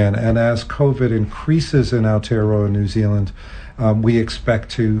 zooming in. And as COVID increases in Aotearoa, New Zealand, we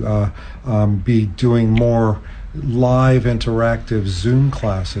expect to be doing more live interactive Zoom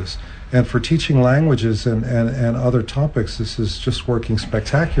classes. And for teaching languages and other topics, this is just working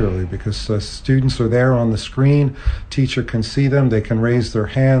spectacularly, because students are there on the screen, teacher can see them, they can raise their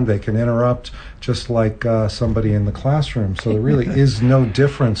hand, they can interrupt, just like somebody in the classroom. So there really is no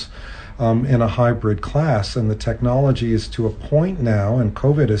difference in a hybrid class, and the technology is to a point now, and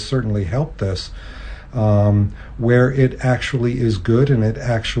COVID has certainly helped this, where it actually is good and it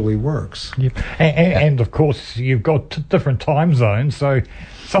actually works. Yep. And of course, you've got different time zones, so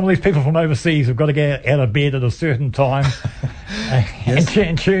some of these people from overseas have got to get out of bed at a certain time and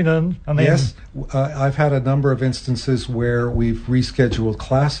tune in. And then I've had a number of instances where we've rescheduled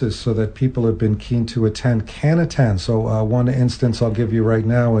classes so that people have been keen to attend can attend. So one instance I'll give you right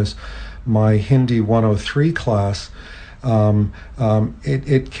now is my Hindi 103 class.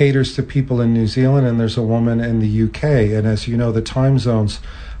 It caters to people in New Zealand, and there's a woman in the UK. And as you know, the time zones,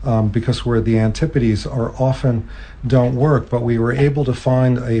 because we're at the Antipodes, are often don't work. But we were able to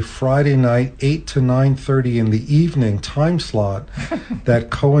find a Friday night 8 to 9:30 in the evening time slot that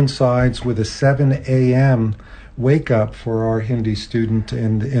coincides with a 7 a.m. wake up for our Hindi student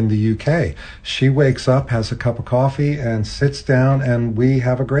in the UK. She wakes up, has a cup of coffee, and sits down, and we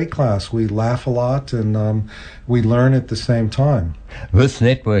have a great class. We laugh a lot, and we learn at the same time. This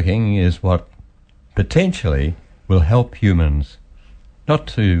networking is what potentially will help humans not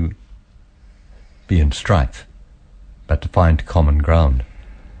to be in strife, but to find common ground.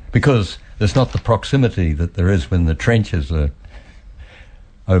 Because there's not the proximity that there is when the trenches are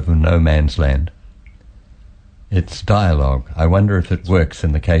over no man's land. It's dialogue. I wonder if it works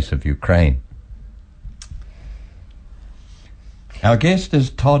in the case of Ukraine. Our guest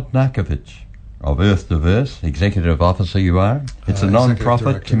is Todd Narkovich of Earth Diverse, Executive Officer you are. It's a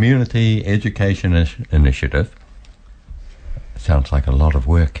non-profit community education initiative. Sounds like a lot of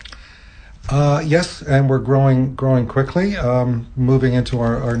work. Yes, and we're growing quickly, moving into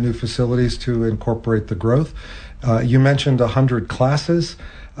our new facilities to incorporate the growth. You mentioned 100 classes.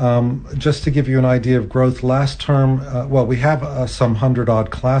 Just to give you an idea of growth, last term, we have some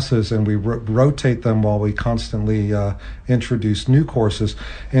 100-odd classes, and we rotate them while we constantly introduce new courses.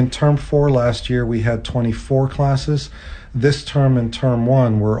 In term 4 last year, we had 24 classes. This term, in term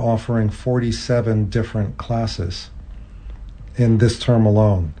 1, we're offering 47 different classes in this term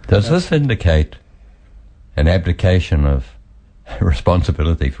alone. Does this indicate an abdication of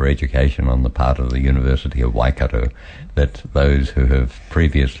responsibility for education on the part of the University of Waikato, that those who have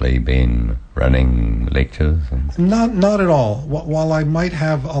previously been running lectures? Not at all. While I might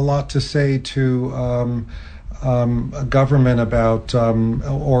have a lot to say to government about,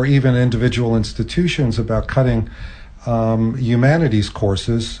 or even individual institutions about cutting humanities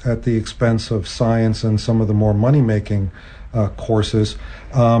courses at the expense of science and some of the more money-making courses,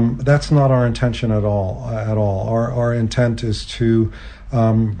 that's not our intention at all. Our intent is to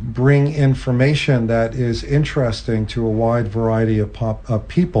bring information that is interesting to a wide variety of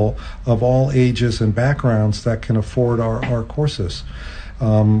people of all ages and backgrounds that can afford our courses.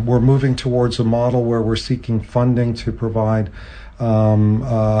 We're moving towards a model where we're seeking funding to provide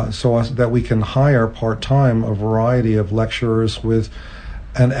so that we can hire part-time a variety of lecturers with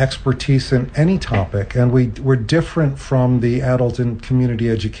an expertise in any topic. And we're different from the adult and community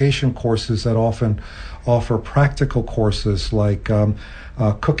education courses that often offer practical courses like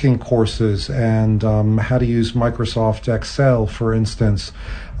cooking courses and how to use Microsoft Excel, for instance,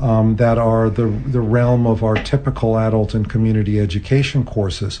 that are the realm of our typical adult and community education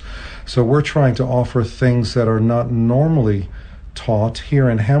courses. So we're trying to offer things that are not normally taught here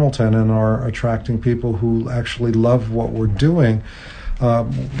in Hamilton and are attracting people who actually love what we're doing.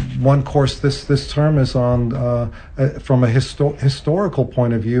 One course this term is on, from a historical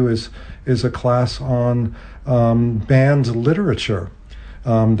point of view, is a class on banned literature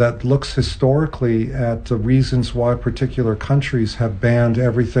that looks historically at the reasons why particular countries have banned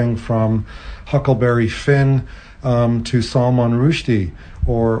everything from Huckleberry Finn to Salman Rushdie,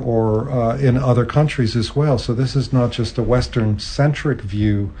 or in other countries as well. So this is not just a Western-centric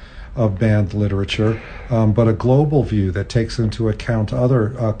view of banned literature, but a global view that takes into account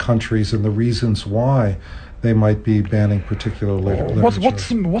other countries and the reasons why they might be banning particular literature.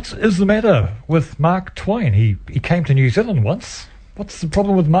 What is the matter with Mark Twain? He came to New Zealand once. What's the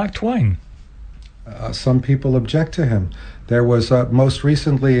problem with Mark Twain? Some people object to him. There was, most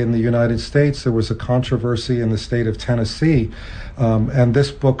recently in the United States, there was a controversy in the state of Tennessee, and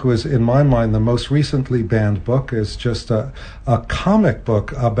this book was, in my mind, the most recently banned book. Is just a comic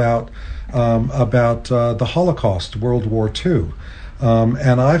book about the Holocaust, World War II.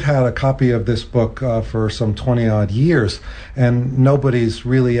 And I've had a copy of this book for some 20-odd years, and nobody's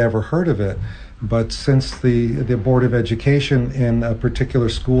really ever heard of it. But since the Board of Education in a particular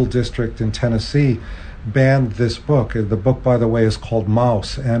school district in Tennessee banned this book, the book, by the way, is called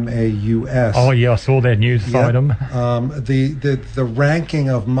Maus, M-A-U-S. Oh, yeah, I saw that news item. The ranking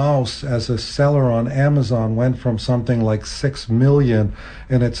of Maus as a seller on Amazon went from something like 6 million,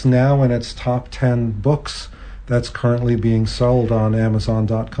 and it's now in its top 10 books that's currently being sold on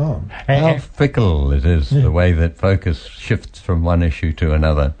Amazon.com. How fickle it is, the way that focus shifts from one issue to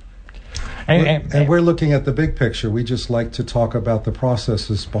another. And we're looking at the big picture. We just like to talk about the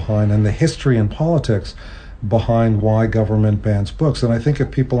processes behind and the history and politics behind why government bans books. And I think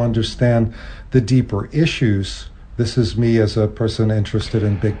if people understand the deeper issues, this is me as a person interested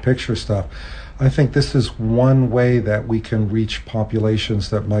in big picture stuff, I think this is one way that we can reach populations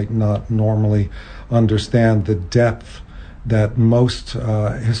that might not normally understand the depth that most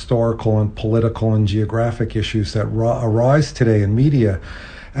historical and political and geographic issues that arise today in media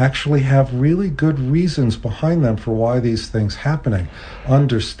actually have really good reasons behind them for why these things happening.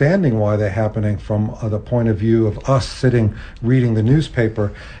 Understanding why they're happening from the point of view of us sitting reading the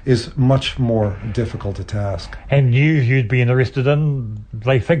newspaper is much more difficult a task. And news you'd be interested in,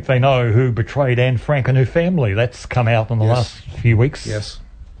 they think they know who betrayed Anne Frank and her family. That's come out in the last few weeks. Yes.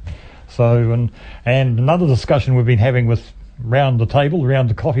 So, and another discussion we've been having with around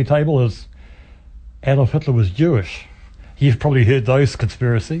the coffee table, is Adolf Hitler was Jewish. You've probably heard those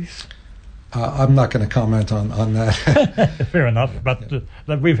conspiracies. I'm not going to comment on that. Fair enough,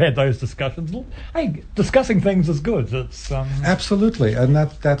 but we've had those discussions. Hey, discussing things is good. It's Absolutely, and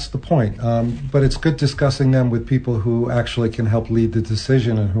that's the point. But it's good discussing them with people who actually can help lead the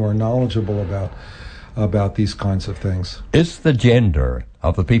decision and who are knowledgeable about these kinds of things. Is the gender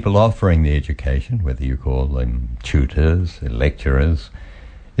of the people offering the education, whether you call them tutors, lecturers,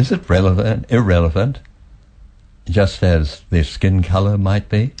 is it irrelevant? Just as their skin color might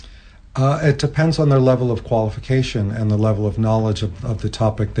be? It depends on their level of qualification and the level of knowledge of the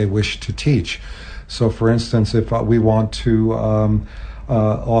topic they wish to teach. So, for instance, if we want to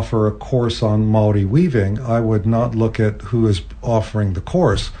offer a course on Maori weaving, I would not look at who is offering the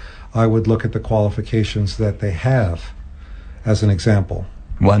course. I would look at the qualifications that they have, as an example.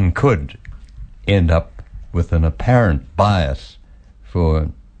 One could end up with an apparent bias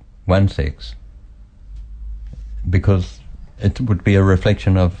for one sex, because it would be a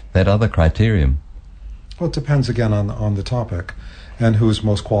reflection of that other criterion. Well, it depends again on the topic and who's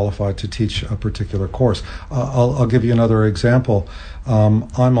most qualified to teach a particular course. I'll give you another example.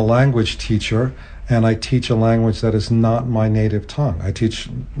 I'm a language teacher, and I teach a language that is not my native tongue. I teach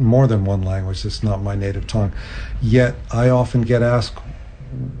more than one language that's not my native tongue. Yet I often get asked,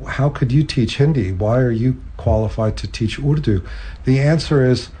 how could you teach Hindi? Why are you qualified to teach Urdu? The answer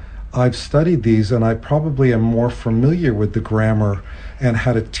is, I've studied these, and I probably am more familiar with the grammar and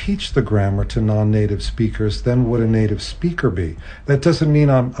how to teach the grammar to non-native speakers than would a native speaker be. That doesn't mean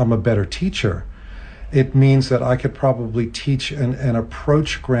I'm a better teacher. It means that I could probably teach and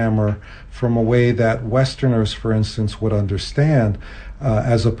approach grammar from a way that Westerners, for instance, would understand,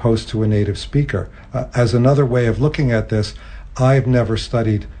 as opposed to a native speaker. As another way of looking at this, I've never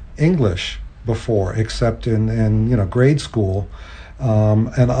studied English before, except in grade school.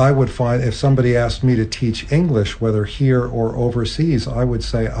 And I would find, if somebody asked me to teach English, whether here or overseas, I would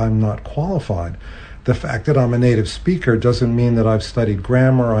say I'm not qualified. The fact that I'm a native speaker doesn't mean that I've studied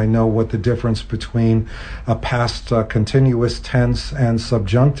grammar. I know what the difference between a past continuous tense and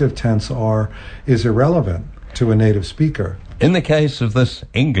subjunctive tense is irrelevant to a native speaker. In the case of this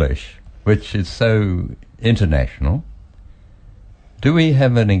English, which is so international, do we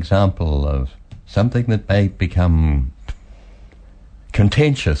have an example of something that may become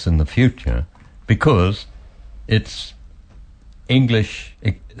contentious in the future because it's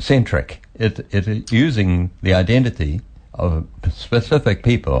English-centric? It is using the identity of specific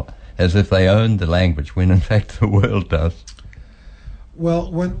people as if they owned the language, when in fact the world does.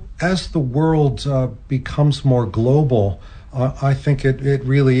 Well, as the world becomes more global, I think it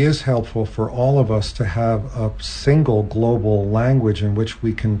really is helpful for all of us to have a single global language in which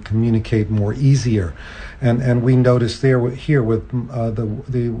we can communicate more easier. And we notice here with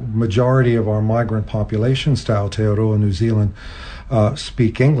the majority of our migrant populations to Aotearoa, New Zealand,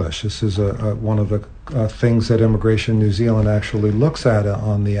 speak English. This is one of the things that Immigration New Zealand actually looks at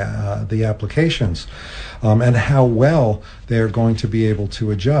on the applications, and how well they are going to be able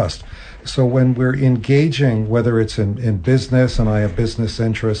to adjust. So when we're engaging, whether it's in business, and I have business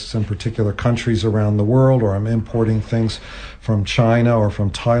interests in particular countries around the world, or I'm importing things from China or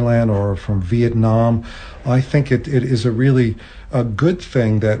from Thailand or from Vietnam, I think it is a really a good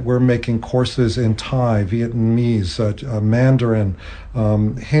thing that we're making courses in Thai, Vietnamese, Mandarin,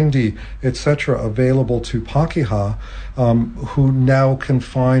 Hindi, etc., available to Pakeha, who now can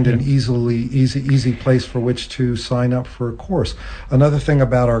find an easy place for which to sign up for a course. Another thing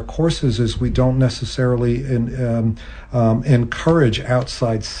about our courses is we don't necessarily encourage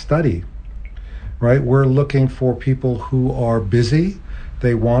outside study. Right? We're looking for people who are busy.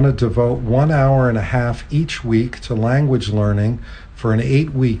 They want to devote 1 hour and a half each week to language learning for an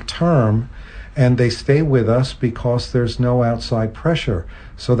 8-week term, and they stay with us because there's no outside pressure.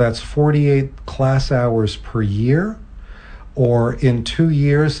 So that's 48 class hours per year, or in 2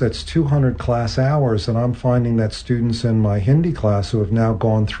 years, that's 200 class hours. And I'm finding that students in my Hindi class who have now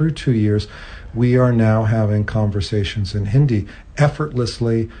gone through 2 years, we are now having conversations in Hindi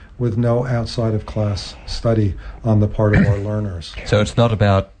effortlessly with no outside of class study on the part of our learners. So it's not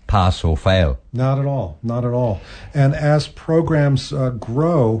about pass or fail? Not at all, not at all. And as programs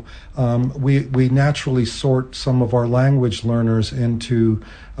grow, we naturally sort some of our language learners into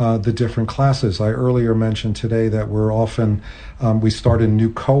the different classes. I earlier mentioned today that we're often, we start a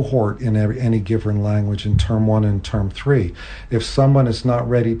new cohort in any given language in term 1 and term 3. If someone is not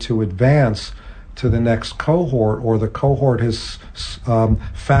ready to advance to the next cohort, or the cohort has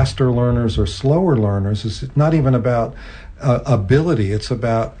faster learners or slower learners, it's not even about ability, it's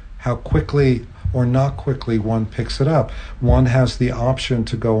about how quickly or not quickly one picks it up. One has the option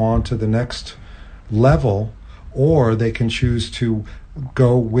to go on to the next level, or they can choose to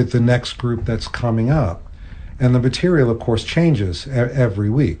go with the next group that's coming up. And the material, of course, changes every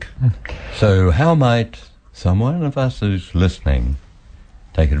week. So how might someone of us who's listening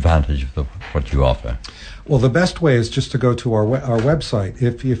take advantage of what you offer? Well, the best way is just to go to our website.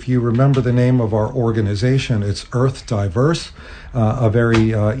 If you remember the name of our organization, it's Earth Diverse, a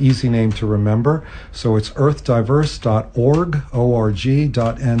very easy name to remember. So it's earthdiverse.org,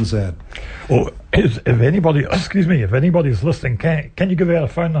 org.nz. Or if anybody's listening, can you give out a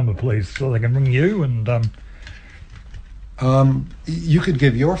phone number, please, so they can ring you and... You could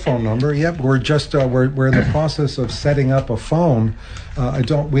give your phone number. Yep, we're just we're in the process of setting up a phone.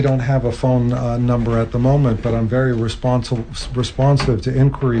 We don't have a phone number at the moment, but I'm very responsive to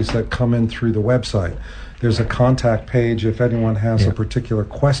inquiries that come in through the website. There's a contact page. If anyone has a particular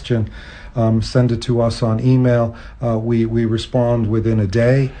question, send it to us on email. We respond within a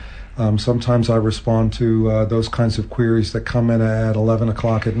day. Sometimes I respond to those kinds of queries that come in at 11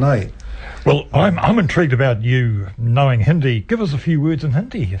 o'clock at night. Well, I'm intrigued about you knowing Hindi. Give us a few words in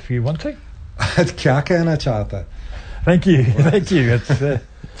Hindi if you want to. Kya kehna chahta? Thank you. Thank you. It's,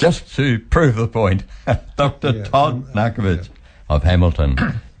 Just to prove the point, Dr. Todd Narkovich of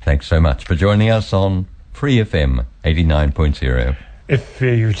Hamilton, thanks so much for joining us on Free FM 89.0. If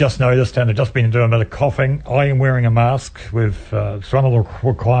you've just noticed and have just been doing a bit of coughing, I am wearing a mask. It's one of the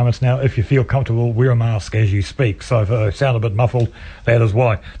requirements now. If you feel comfortable, wear a mask as you speak. So if I sound a bit muffled, that is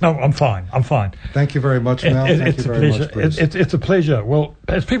why. No, I'm fine. Thank you very much, Mel. Thank you very much, Bruce. It's a pleasure. Well,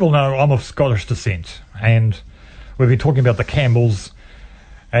 as people know, I'm of Scottish descent, and we've been talking about the Campbells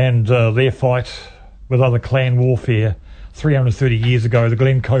and their fight with other clan warfare 330 years ago. The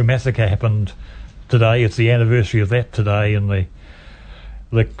Glencoe massacre happened today. It's the anniversary of that today, and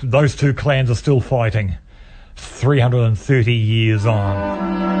those two clans are still fighting 330 years on.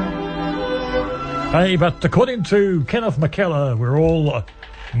 Hey, but according to Kenneth McKellar, we're all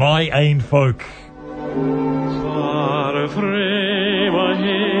my ain folk. Far from my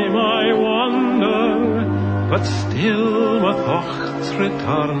home I wander, but still my thoughts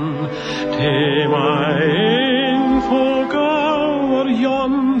return to my ain folk over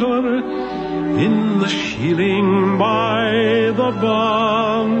yonder. In the shieling by the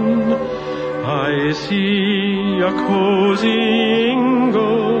barn, I see a cozy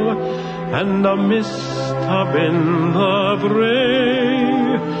ingle and a mist in the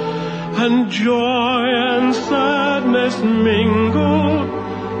brae, and joy and sadness mingle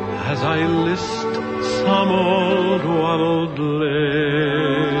as I list some old world lay.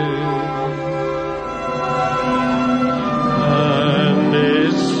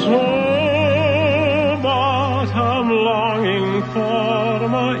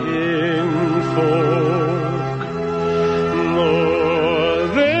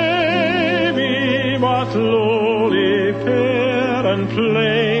 and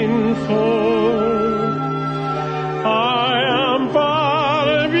plain folk. I am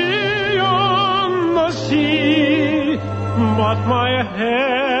far beyond the sea, but my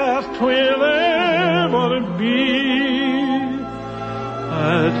heart will ever be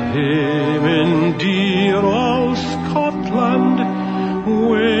at home in dear old Scotland,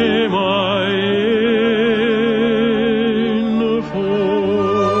 where my own folk.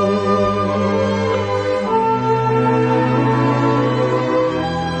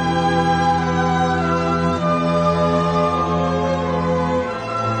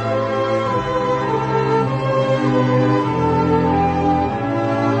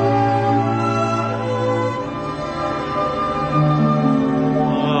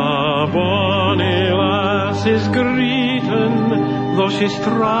 Bonny lass is greeting, though she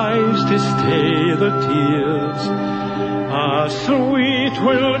strives to stay the tears. Sweet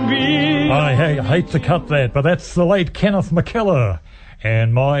will be. I hate to cut that, but that's the late Kenneth McKellar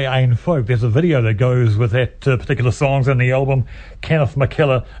and My Ain Folk. There's a video that goes with that particular songs in the album. Kenneth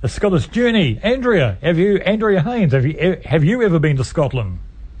McKellar, A Scottish Journey. Andrea Haynes, have you ever been to Scotland?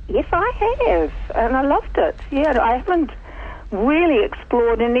 Yes, I have, and I loved it. Yeah, I haven't really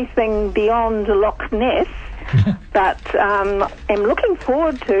explored anything beyond Loch Ness, but I'm looking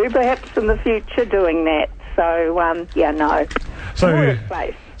forward to perhaps in the future doing that. So, no. So,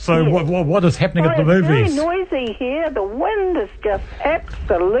 place. So yes. what is happening at the movies? It's very noisy here. The wind is just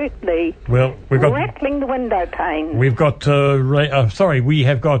absolutely rattling the window panes. We've got we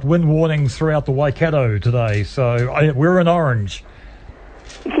have got wind warnings throughout the Waikato today. So we're in orange.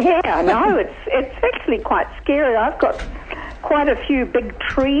 Yeah, I know. It's actually quite scary. I've got quite a few big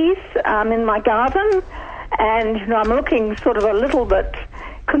trees in my garden, and I'm looking sort of a little bit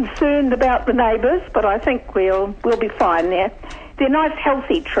concerned about the neighbours, but I think we'll be fine there. They're nice,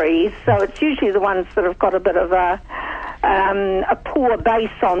 healthy trees, so it's usually the ones that have got a bit of a poor base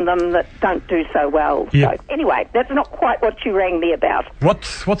on them that don't do so well. Yep. So anyway, that's not quite what you rang me about.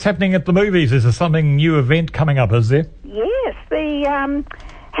 What's happening at the movies? Is there something new event coming up, is there? Yes, the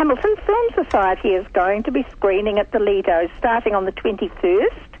Hamilton Film Society is going to be screening at the Lido starting on the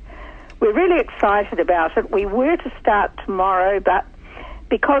 21st. We're really excited about it. We were to start tomorrow, but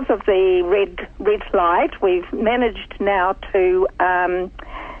because of the red light, we've managed now to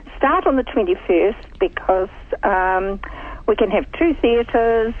start on the 21st because we can have 2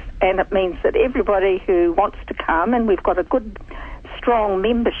 theatres, and it means that everybody who wants to come, and we've got a good, strong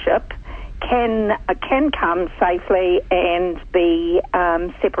membership, can come safely and be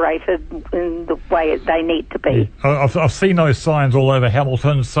separated in the way they need to be. Yeah. I've seen those signs all over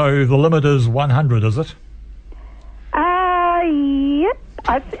Hamilton, so the limit is 100, is it? Yep.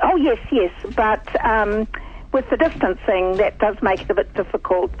 Yes. But with the distancing, that does make it a bit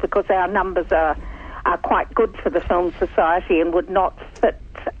difficult because our numbers are quite good for the Film Society and would not fit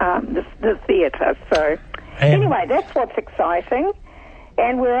the theatre. So anyway, that's what's exciting.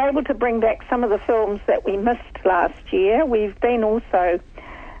 And we're able to bring back some of the films that we missed last year. We've been also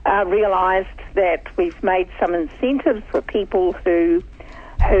realised that we've made some incentives for people who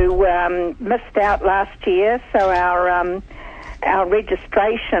missed out last year. So our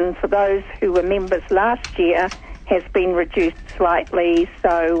registration for those who were members last year has been reduced slightly,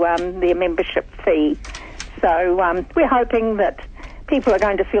 so their membership fee. So we're hoping that people are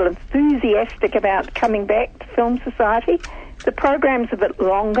going to feel enthusiastic about coming back to Film Society. The program's a bit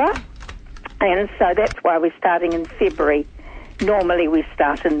longer, and so that's why we're starting in February. Normally we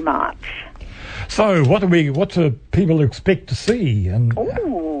start in March. So what do people expect to see?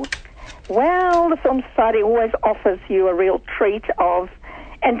 Well, the Film Society always offers you a real treat of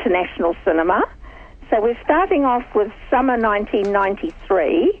international cinema. So we're starting off with Summer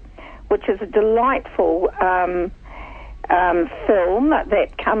 1993, which is a delightful film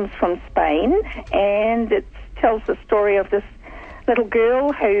that comes from Spain, and it tells the story of this little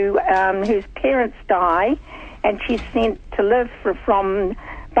girl whose parents die, and she's sent to live from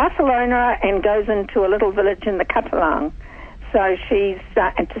Barcelona and goes into a little village in the Catalan. So she's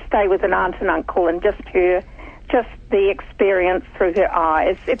and to stay with an aunt and uncle, and just the experience through her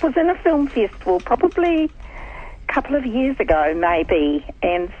eyes. It was in a film festival probably a couple of years ago, maybe,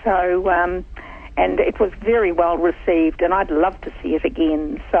 and so and it was very well received, and I'd love to see it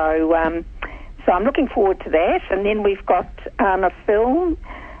again. So I'm looking forward to that. And then we've got a film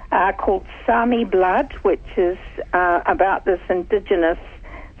called Sami Blood, which is about this indigenous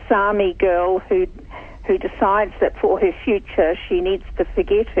Sami girl who decides that for her future she needs to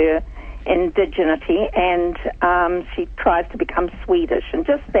forget her indigeneity, and she tries to become Swedish. And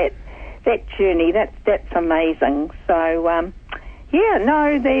just that journey, that's amazing. So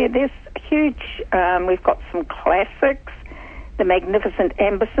there's huge. We've got some classics. the Magnificent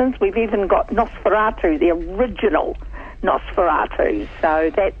Ambersons. We've even got Nosferatu, the original Nosferatu.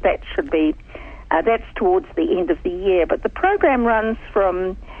 So that should be, that's towards the end of the year. But the program runs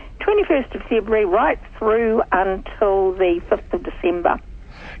from 21st of February right through until the 5th of December.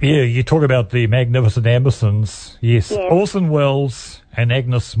 Yeah, you talk about the Magnificent Ambersons. Yes. Orson Welles and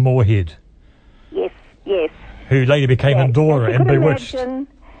Agnes Moorehead. Yes. Who later became Endora and Bewitched.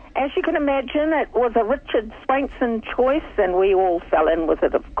 As you can imagine, it was a Richard Swainson choice, and we all fell in with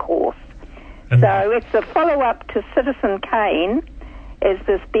it, of course. So it's a follow-up to Citizen Kane as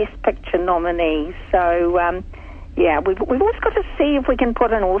this Best Picture nominee. So, we've also got to see if we can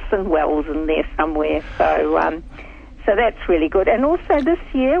put an Orson Welles in there somewhere. So that's really good. And also this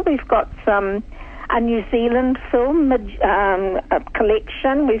year we've got a New Zealand film a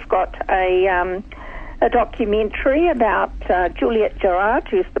collection. We've got a documentary about Juliet Gerard,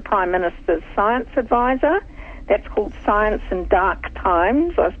 who's the Prime Minister's science advisor. That's called Science in Dark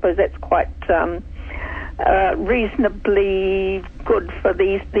Times. I suppose that's quite reasonably good for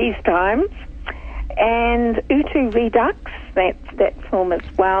these times. And Utu Redux, that film as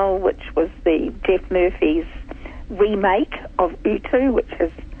well, which was the Jeff Murphy's remake of Utu, which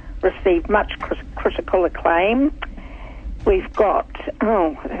has received much critical acclaim. We've got,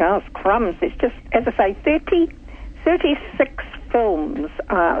 crumbs. It's just, as I say, 36 films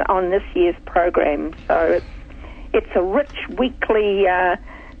on this year's program. So it's a rich weekly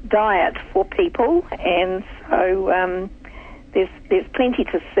diet for people, and so there's plenty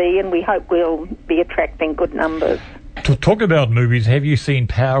to see, and we hope we'll be attracting good numbers. To talk about movies, have you seen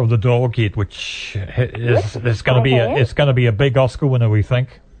Power of the Dog yet? Which is going to be a big Oscar winner, we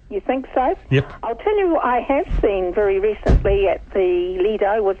think. You think so? Yep. I'll tell you what I have seen very recently at the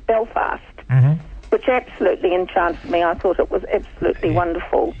Lido was Belfast, which absolutely enchanted me. I thought it was absolutely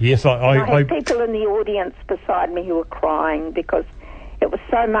wonderful. Yes, I had people in the audience beside me who were crying because it was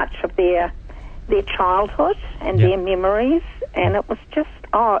so much of their childhood and their memories, and it was just,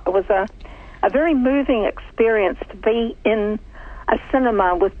 it was a very moving experience to be in a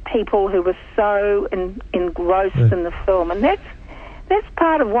cinema with people who were so engrossed in the film, and that's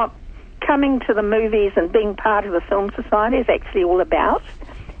part of what coming to the movies and being part of the Film Society is actually all about.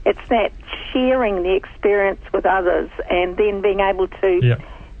 It's that sharing the experience with others and then being able to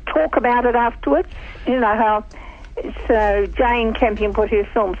talk about it afterwards. You know how, so Jane Campion put her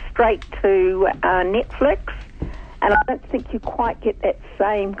film straight to Netflix, and I don't think you quite get that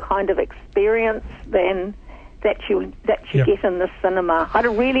same kind of experience then that you get in the cinema. I'd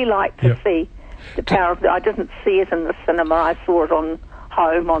really like to see the Power of the... I didn't see it in the cinema. I saw it on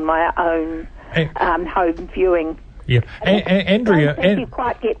my own home viewing. Yeah, Andrea... I don't think you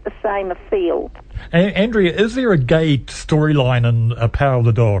quite get the same feel. Andrea, is there a gay storyline in Power of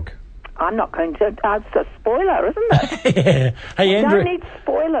the Dog? I'm not going to... It's a spoiler, isn't it? Yeah. Hey, Andrea... We don't need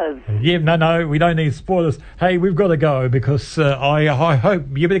spoilers. Yeah, no, we don't need spoilers. Hey, we've got to go because I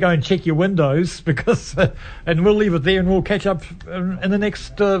hope you better go and check your windows because... and we'll leave it there and we'll catch up in the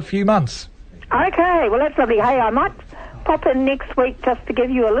next few months. Okay, well, that's lovely. Hey, I might pop in next week just to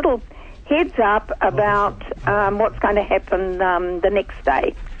give you a little heads up about what's going to happen the next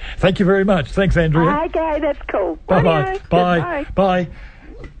day. Thank you very much. Thanks, Andrea. Okay, that's cool. Bye-bye. Bye.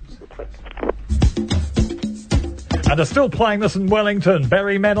 And they're still playing this in Wellington.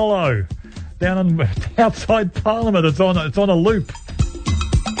 Barry Manilow down outside Parliament. It's on a loop.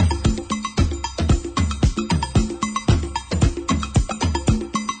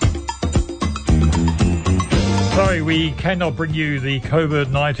 Sorry, we cannot bring you the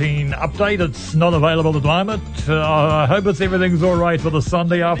COVID-19 update. It's not available at the moment. I hope everything's all right for the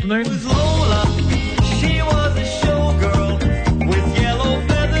Sunday afternoon. It was Lola. She was a showgirl with yellow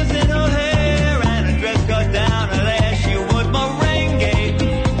feathers in her hair and a dress cut down her there. She would merengue and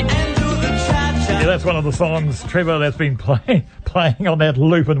do the cha-cha. Yeah, that's one of the songs, Trevor, that's been playing on that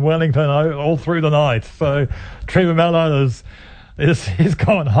loop in Wellington all through the night. So Trevor Malone He's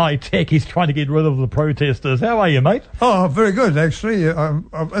gone high tech. He's trying to get rid of the protesters. How are you, mate? Oh, very good, actually.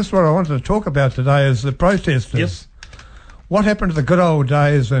 That's what I wanted to talk about today is the protesters. Yes. What happened to the good old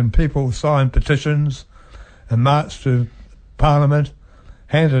days when people signed petitions and marched to Parliament,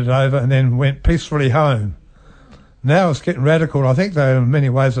 handed it over, and then went peacefully home? Now it's getting radical. I think they, in many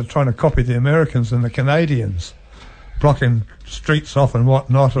ways, are trying to copy the Americans and the Canadians, blocking streets off and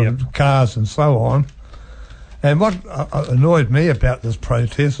whatnot, and cars and so on. And what annoyed me about this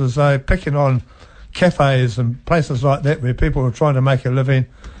protest was they picking on cafes and places like that where people were trying to make a living,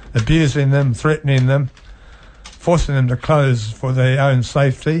 abusing them, threatening them, forcing them to close for their own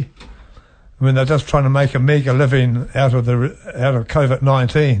safety. I mean, they're just trying to make a meagre living out of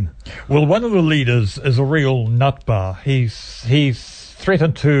COVID-19. Well, one of the leaders is a real nutbar. He's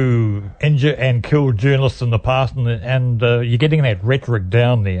threatened to injure and kill journalists in the past, and you're getting that rhetoric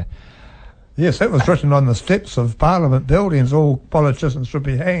down there. Yes, that was written on the steps of Parliament buildings. All politicians should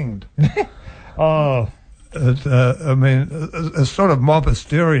be hanged. Oh. I mean, it's sort of mob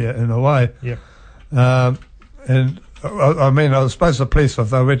hysteria in a way. Yep. And I mean, I suppose the police, if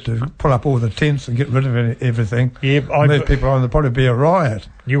they went to pull up all the tents and get rid of everything, move people on, there'd probably be a riot.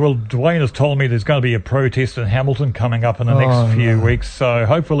 Dwayne has told me there's going to be a protest in Hamilton coming up in the next few weeks, so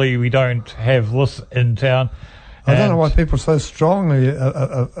hopefully we don't have this in town. I don't know why people are so strongly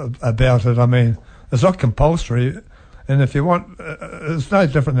about it. I mean, it's not compulsory, and if you want, it's no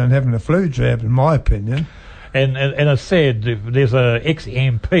different than having a flu jab, in my opinion. And it's said there's a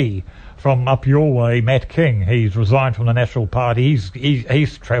ex-MP from up your way, Matt King. He's resigned from the National Party.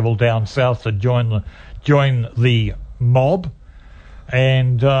 He's travelled down south to join the mob,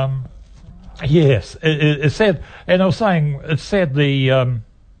 and yes, it's said. And I was saying, it's said the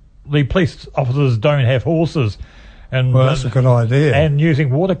police officers don't have horses. And, well, that's a good idea. And using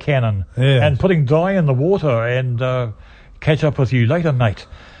water cannon and putting dye in the water and catch up with you later, mate.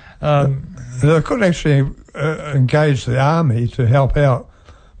 They could actually engage the army to help out,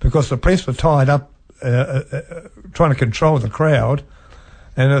 because the police were tied up trying to control the crowd,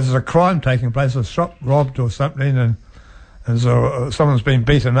 and if there's a crime taking place, a shop robbed or something, and so someone's been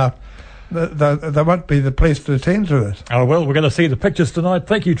beaten up, there won't be the police to attend to it. Oh, well, we're going to see the pictures tonight.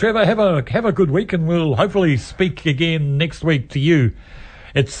 Thank you, Trevor. Have a good week, and we'll hopefully speak again next week to you.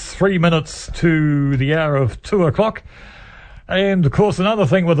 It's 3 minutes to the hour of 2 o'clock. And, of course, another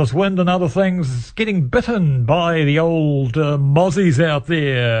thing with this wind and other things, getting bitten by the old mozzies out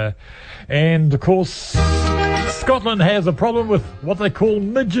there. And, of course, Scotland has a problem with what they call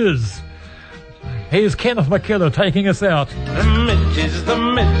midges. Here's Kenneth McKellar taking us out. The midges,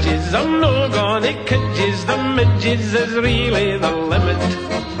 I'm no gonna kidges. The midges is really the limit.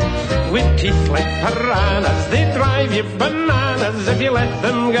 With teeth like piranhas, they drive you bananas if you let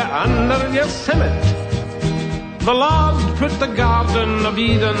them get under your simmet. The Lord put the Garden of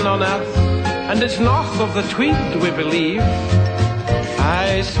Eden on earth, and it's north of the Tweed, we believe.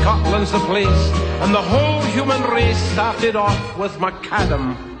 Aye, Scotland's the place, and the whole human race started off with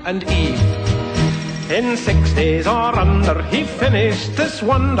Macadam and Eve. In 6 days or under, he finished this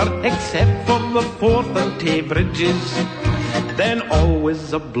wonder, except for the Forth and Tay bridges. Then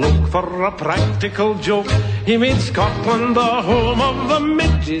always a bloke for a practical joke, he made Scotland the home of the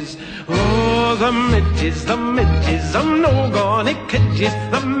midges. Oh, the midges, I'm no gonna kidges.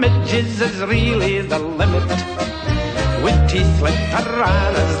 The midges is really the limit. With teeth like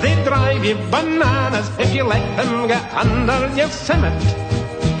piranhas, they drive you bananas if you let them get under your simmet.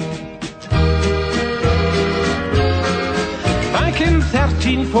 Back in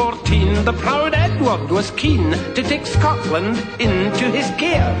 1314, the proud Edward was keen to take Scotland into his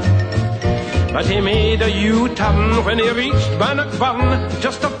care. But he made a U-turn when he reached Bannockburn,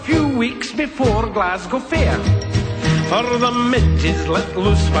 just a few weeks before Glasgow Fair. For the midges let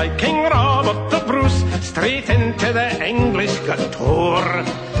loose by King Robert the Bruce, straight into the English Gator.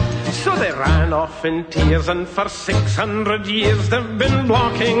 So they ran off in tears, and for 600 years they've been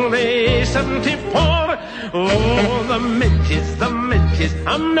blocking the A74. Oh, the midges,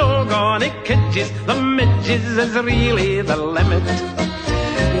 I'm no gonna kidges. The midges is really the limit.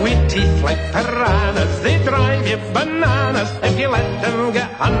 With teeth like piranhas, they drive you bananas if you let them get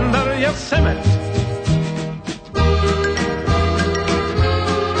under your simmet.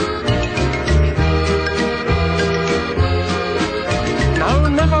 Now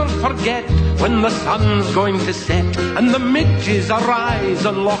never forget when the sun's going to set and the midges arise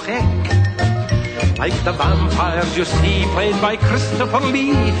on Loch Eck. Like the vampires you see played by Christopher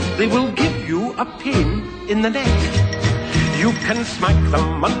Lee, they will give you a pain in the neck. You can smack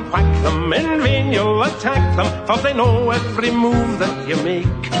them and whack them, in vain you'll attack them, for they know every move that you make.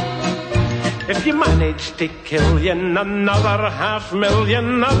 If you manage to kill you, another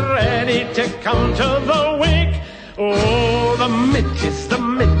 500,000 are ready to come to the wake. Oh, the midges,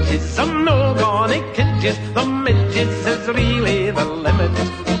 I'm no gonna kidges. The midges is really the limit.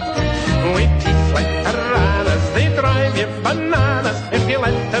 With teeth like piranhas, they drive you bananas if you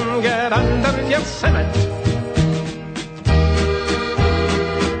let them get under your simmet.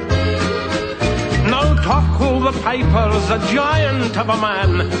 Torquil the Piper's a giant of a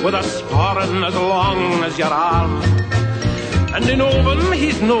man, with a sporran as long as your arm. And in Oban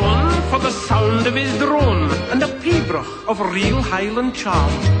he's known for the sound of his drone, and a pibroch of real Highland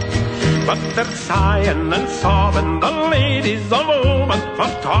charm. But they're sighing and sobbing, the ladies of Oban, for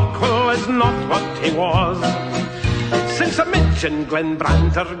Torquil is not what he was. Since a midge in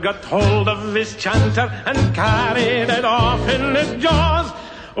Glenbranter got hold of his chanter and carried it off in his jaws.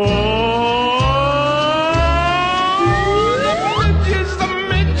 Oh, the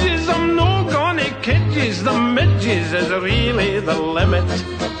midges, I'm no gonna kidges, the midges is really the limit.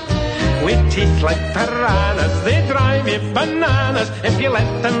 With teeth like piranhas, they drive you bananas if you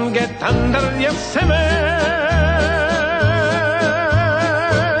let them get under your cement.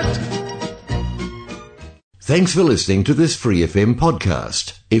 Thanks for listening to this Free FM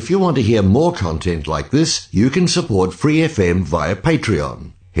podcast. If you want to hear more content like this, you can support Free FM via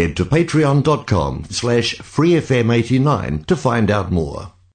Patreon. Head to patreon.com/freefm89 to find out more.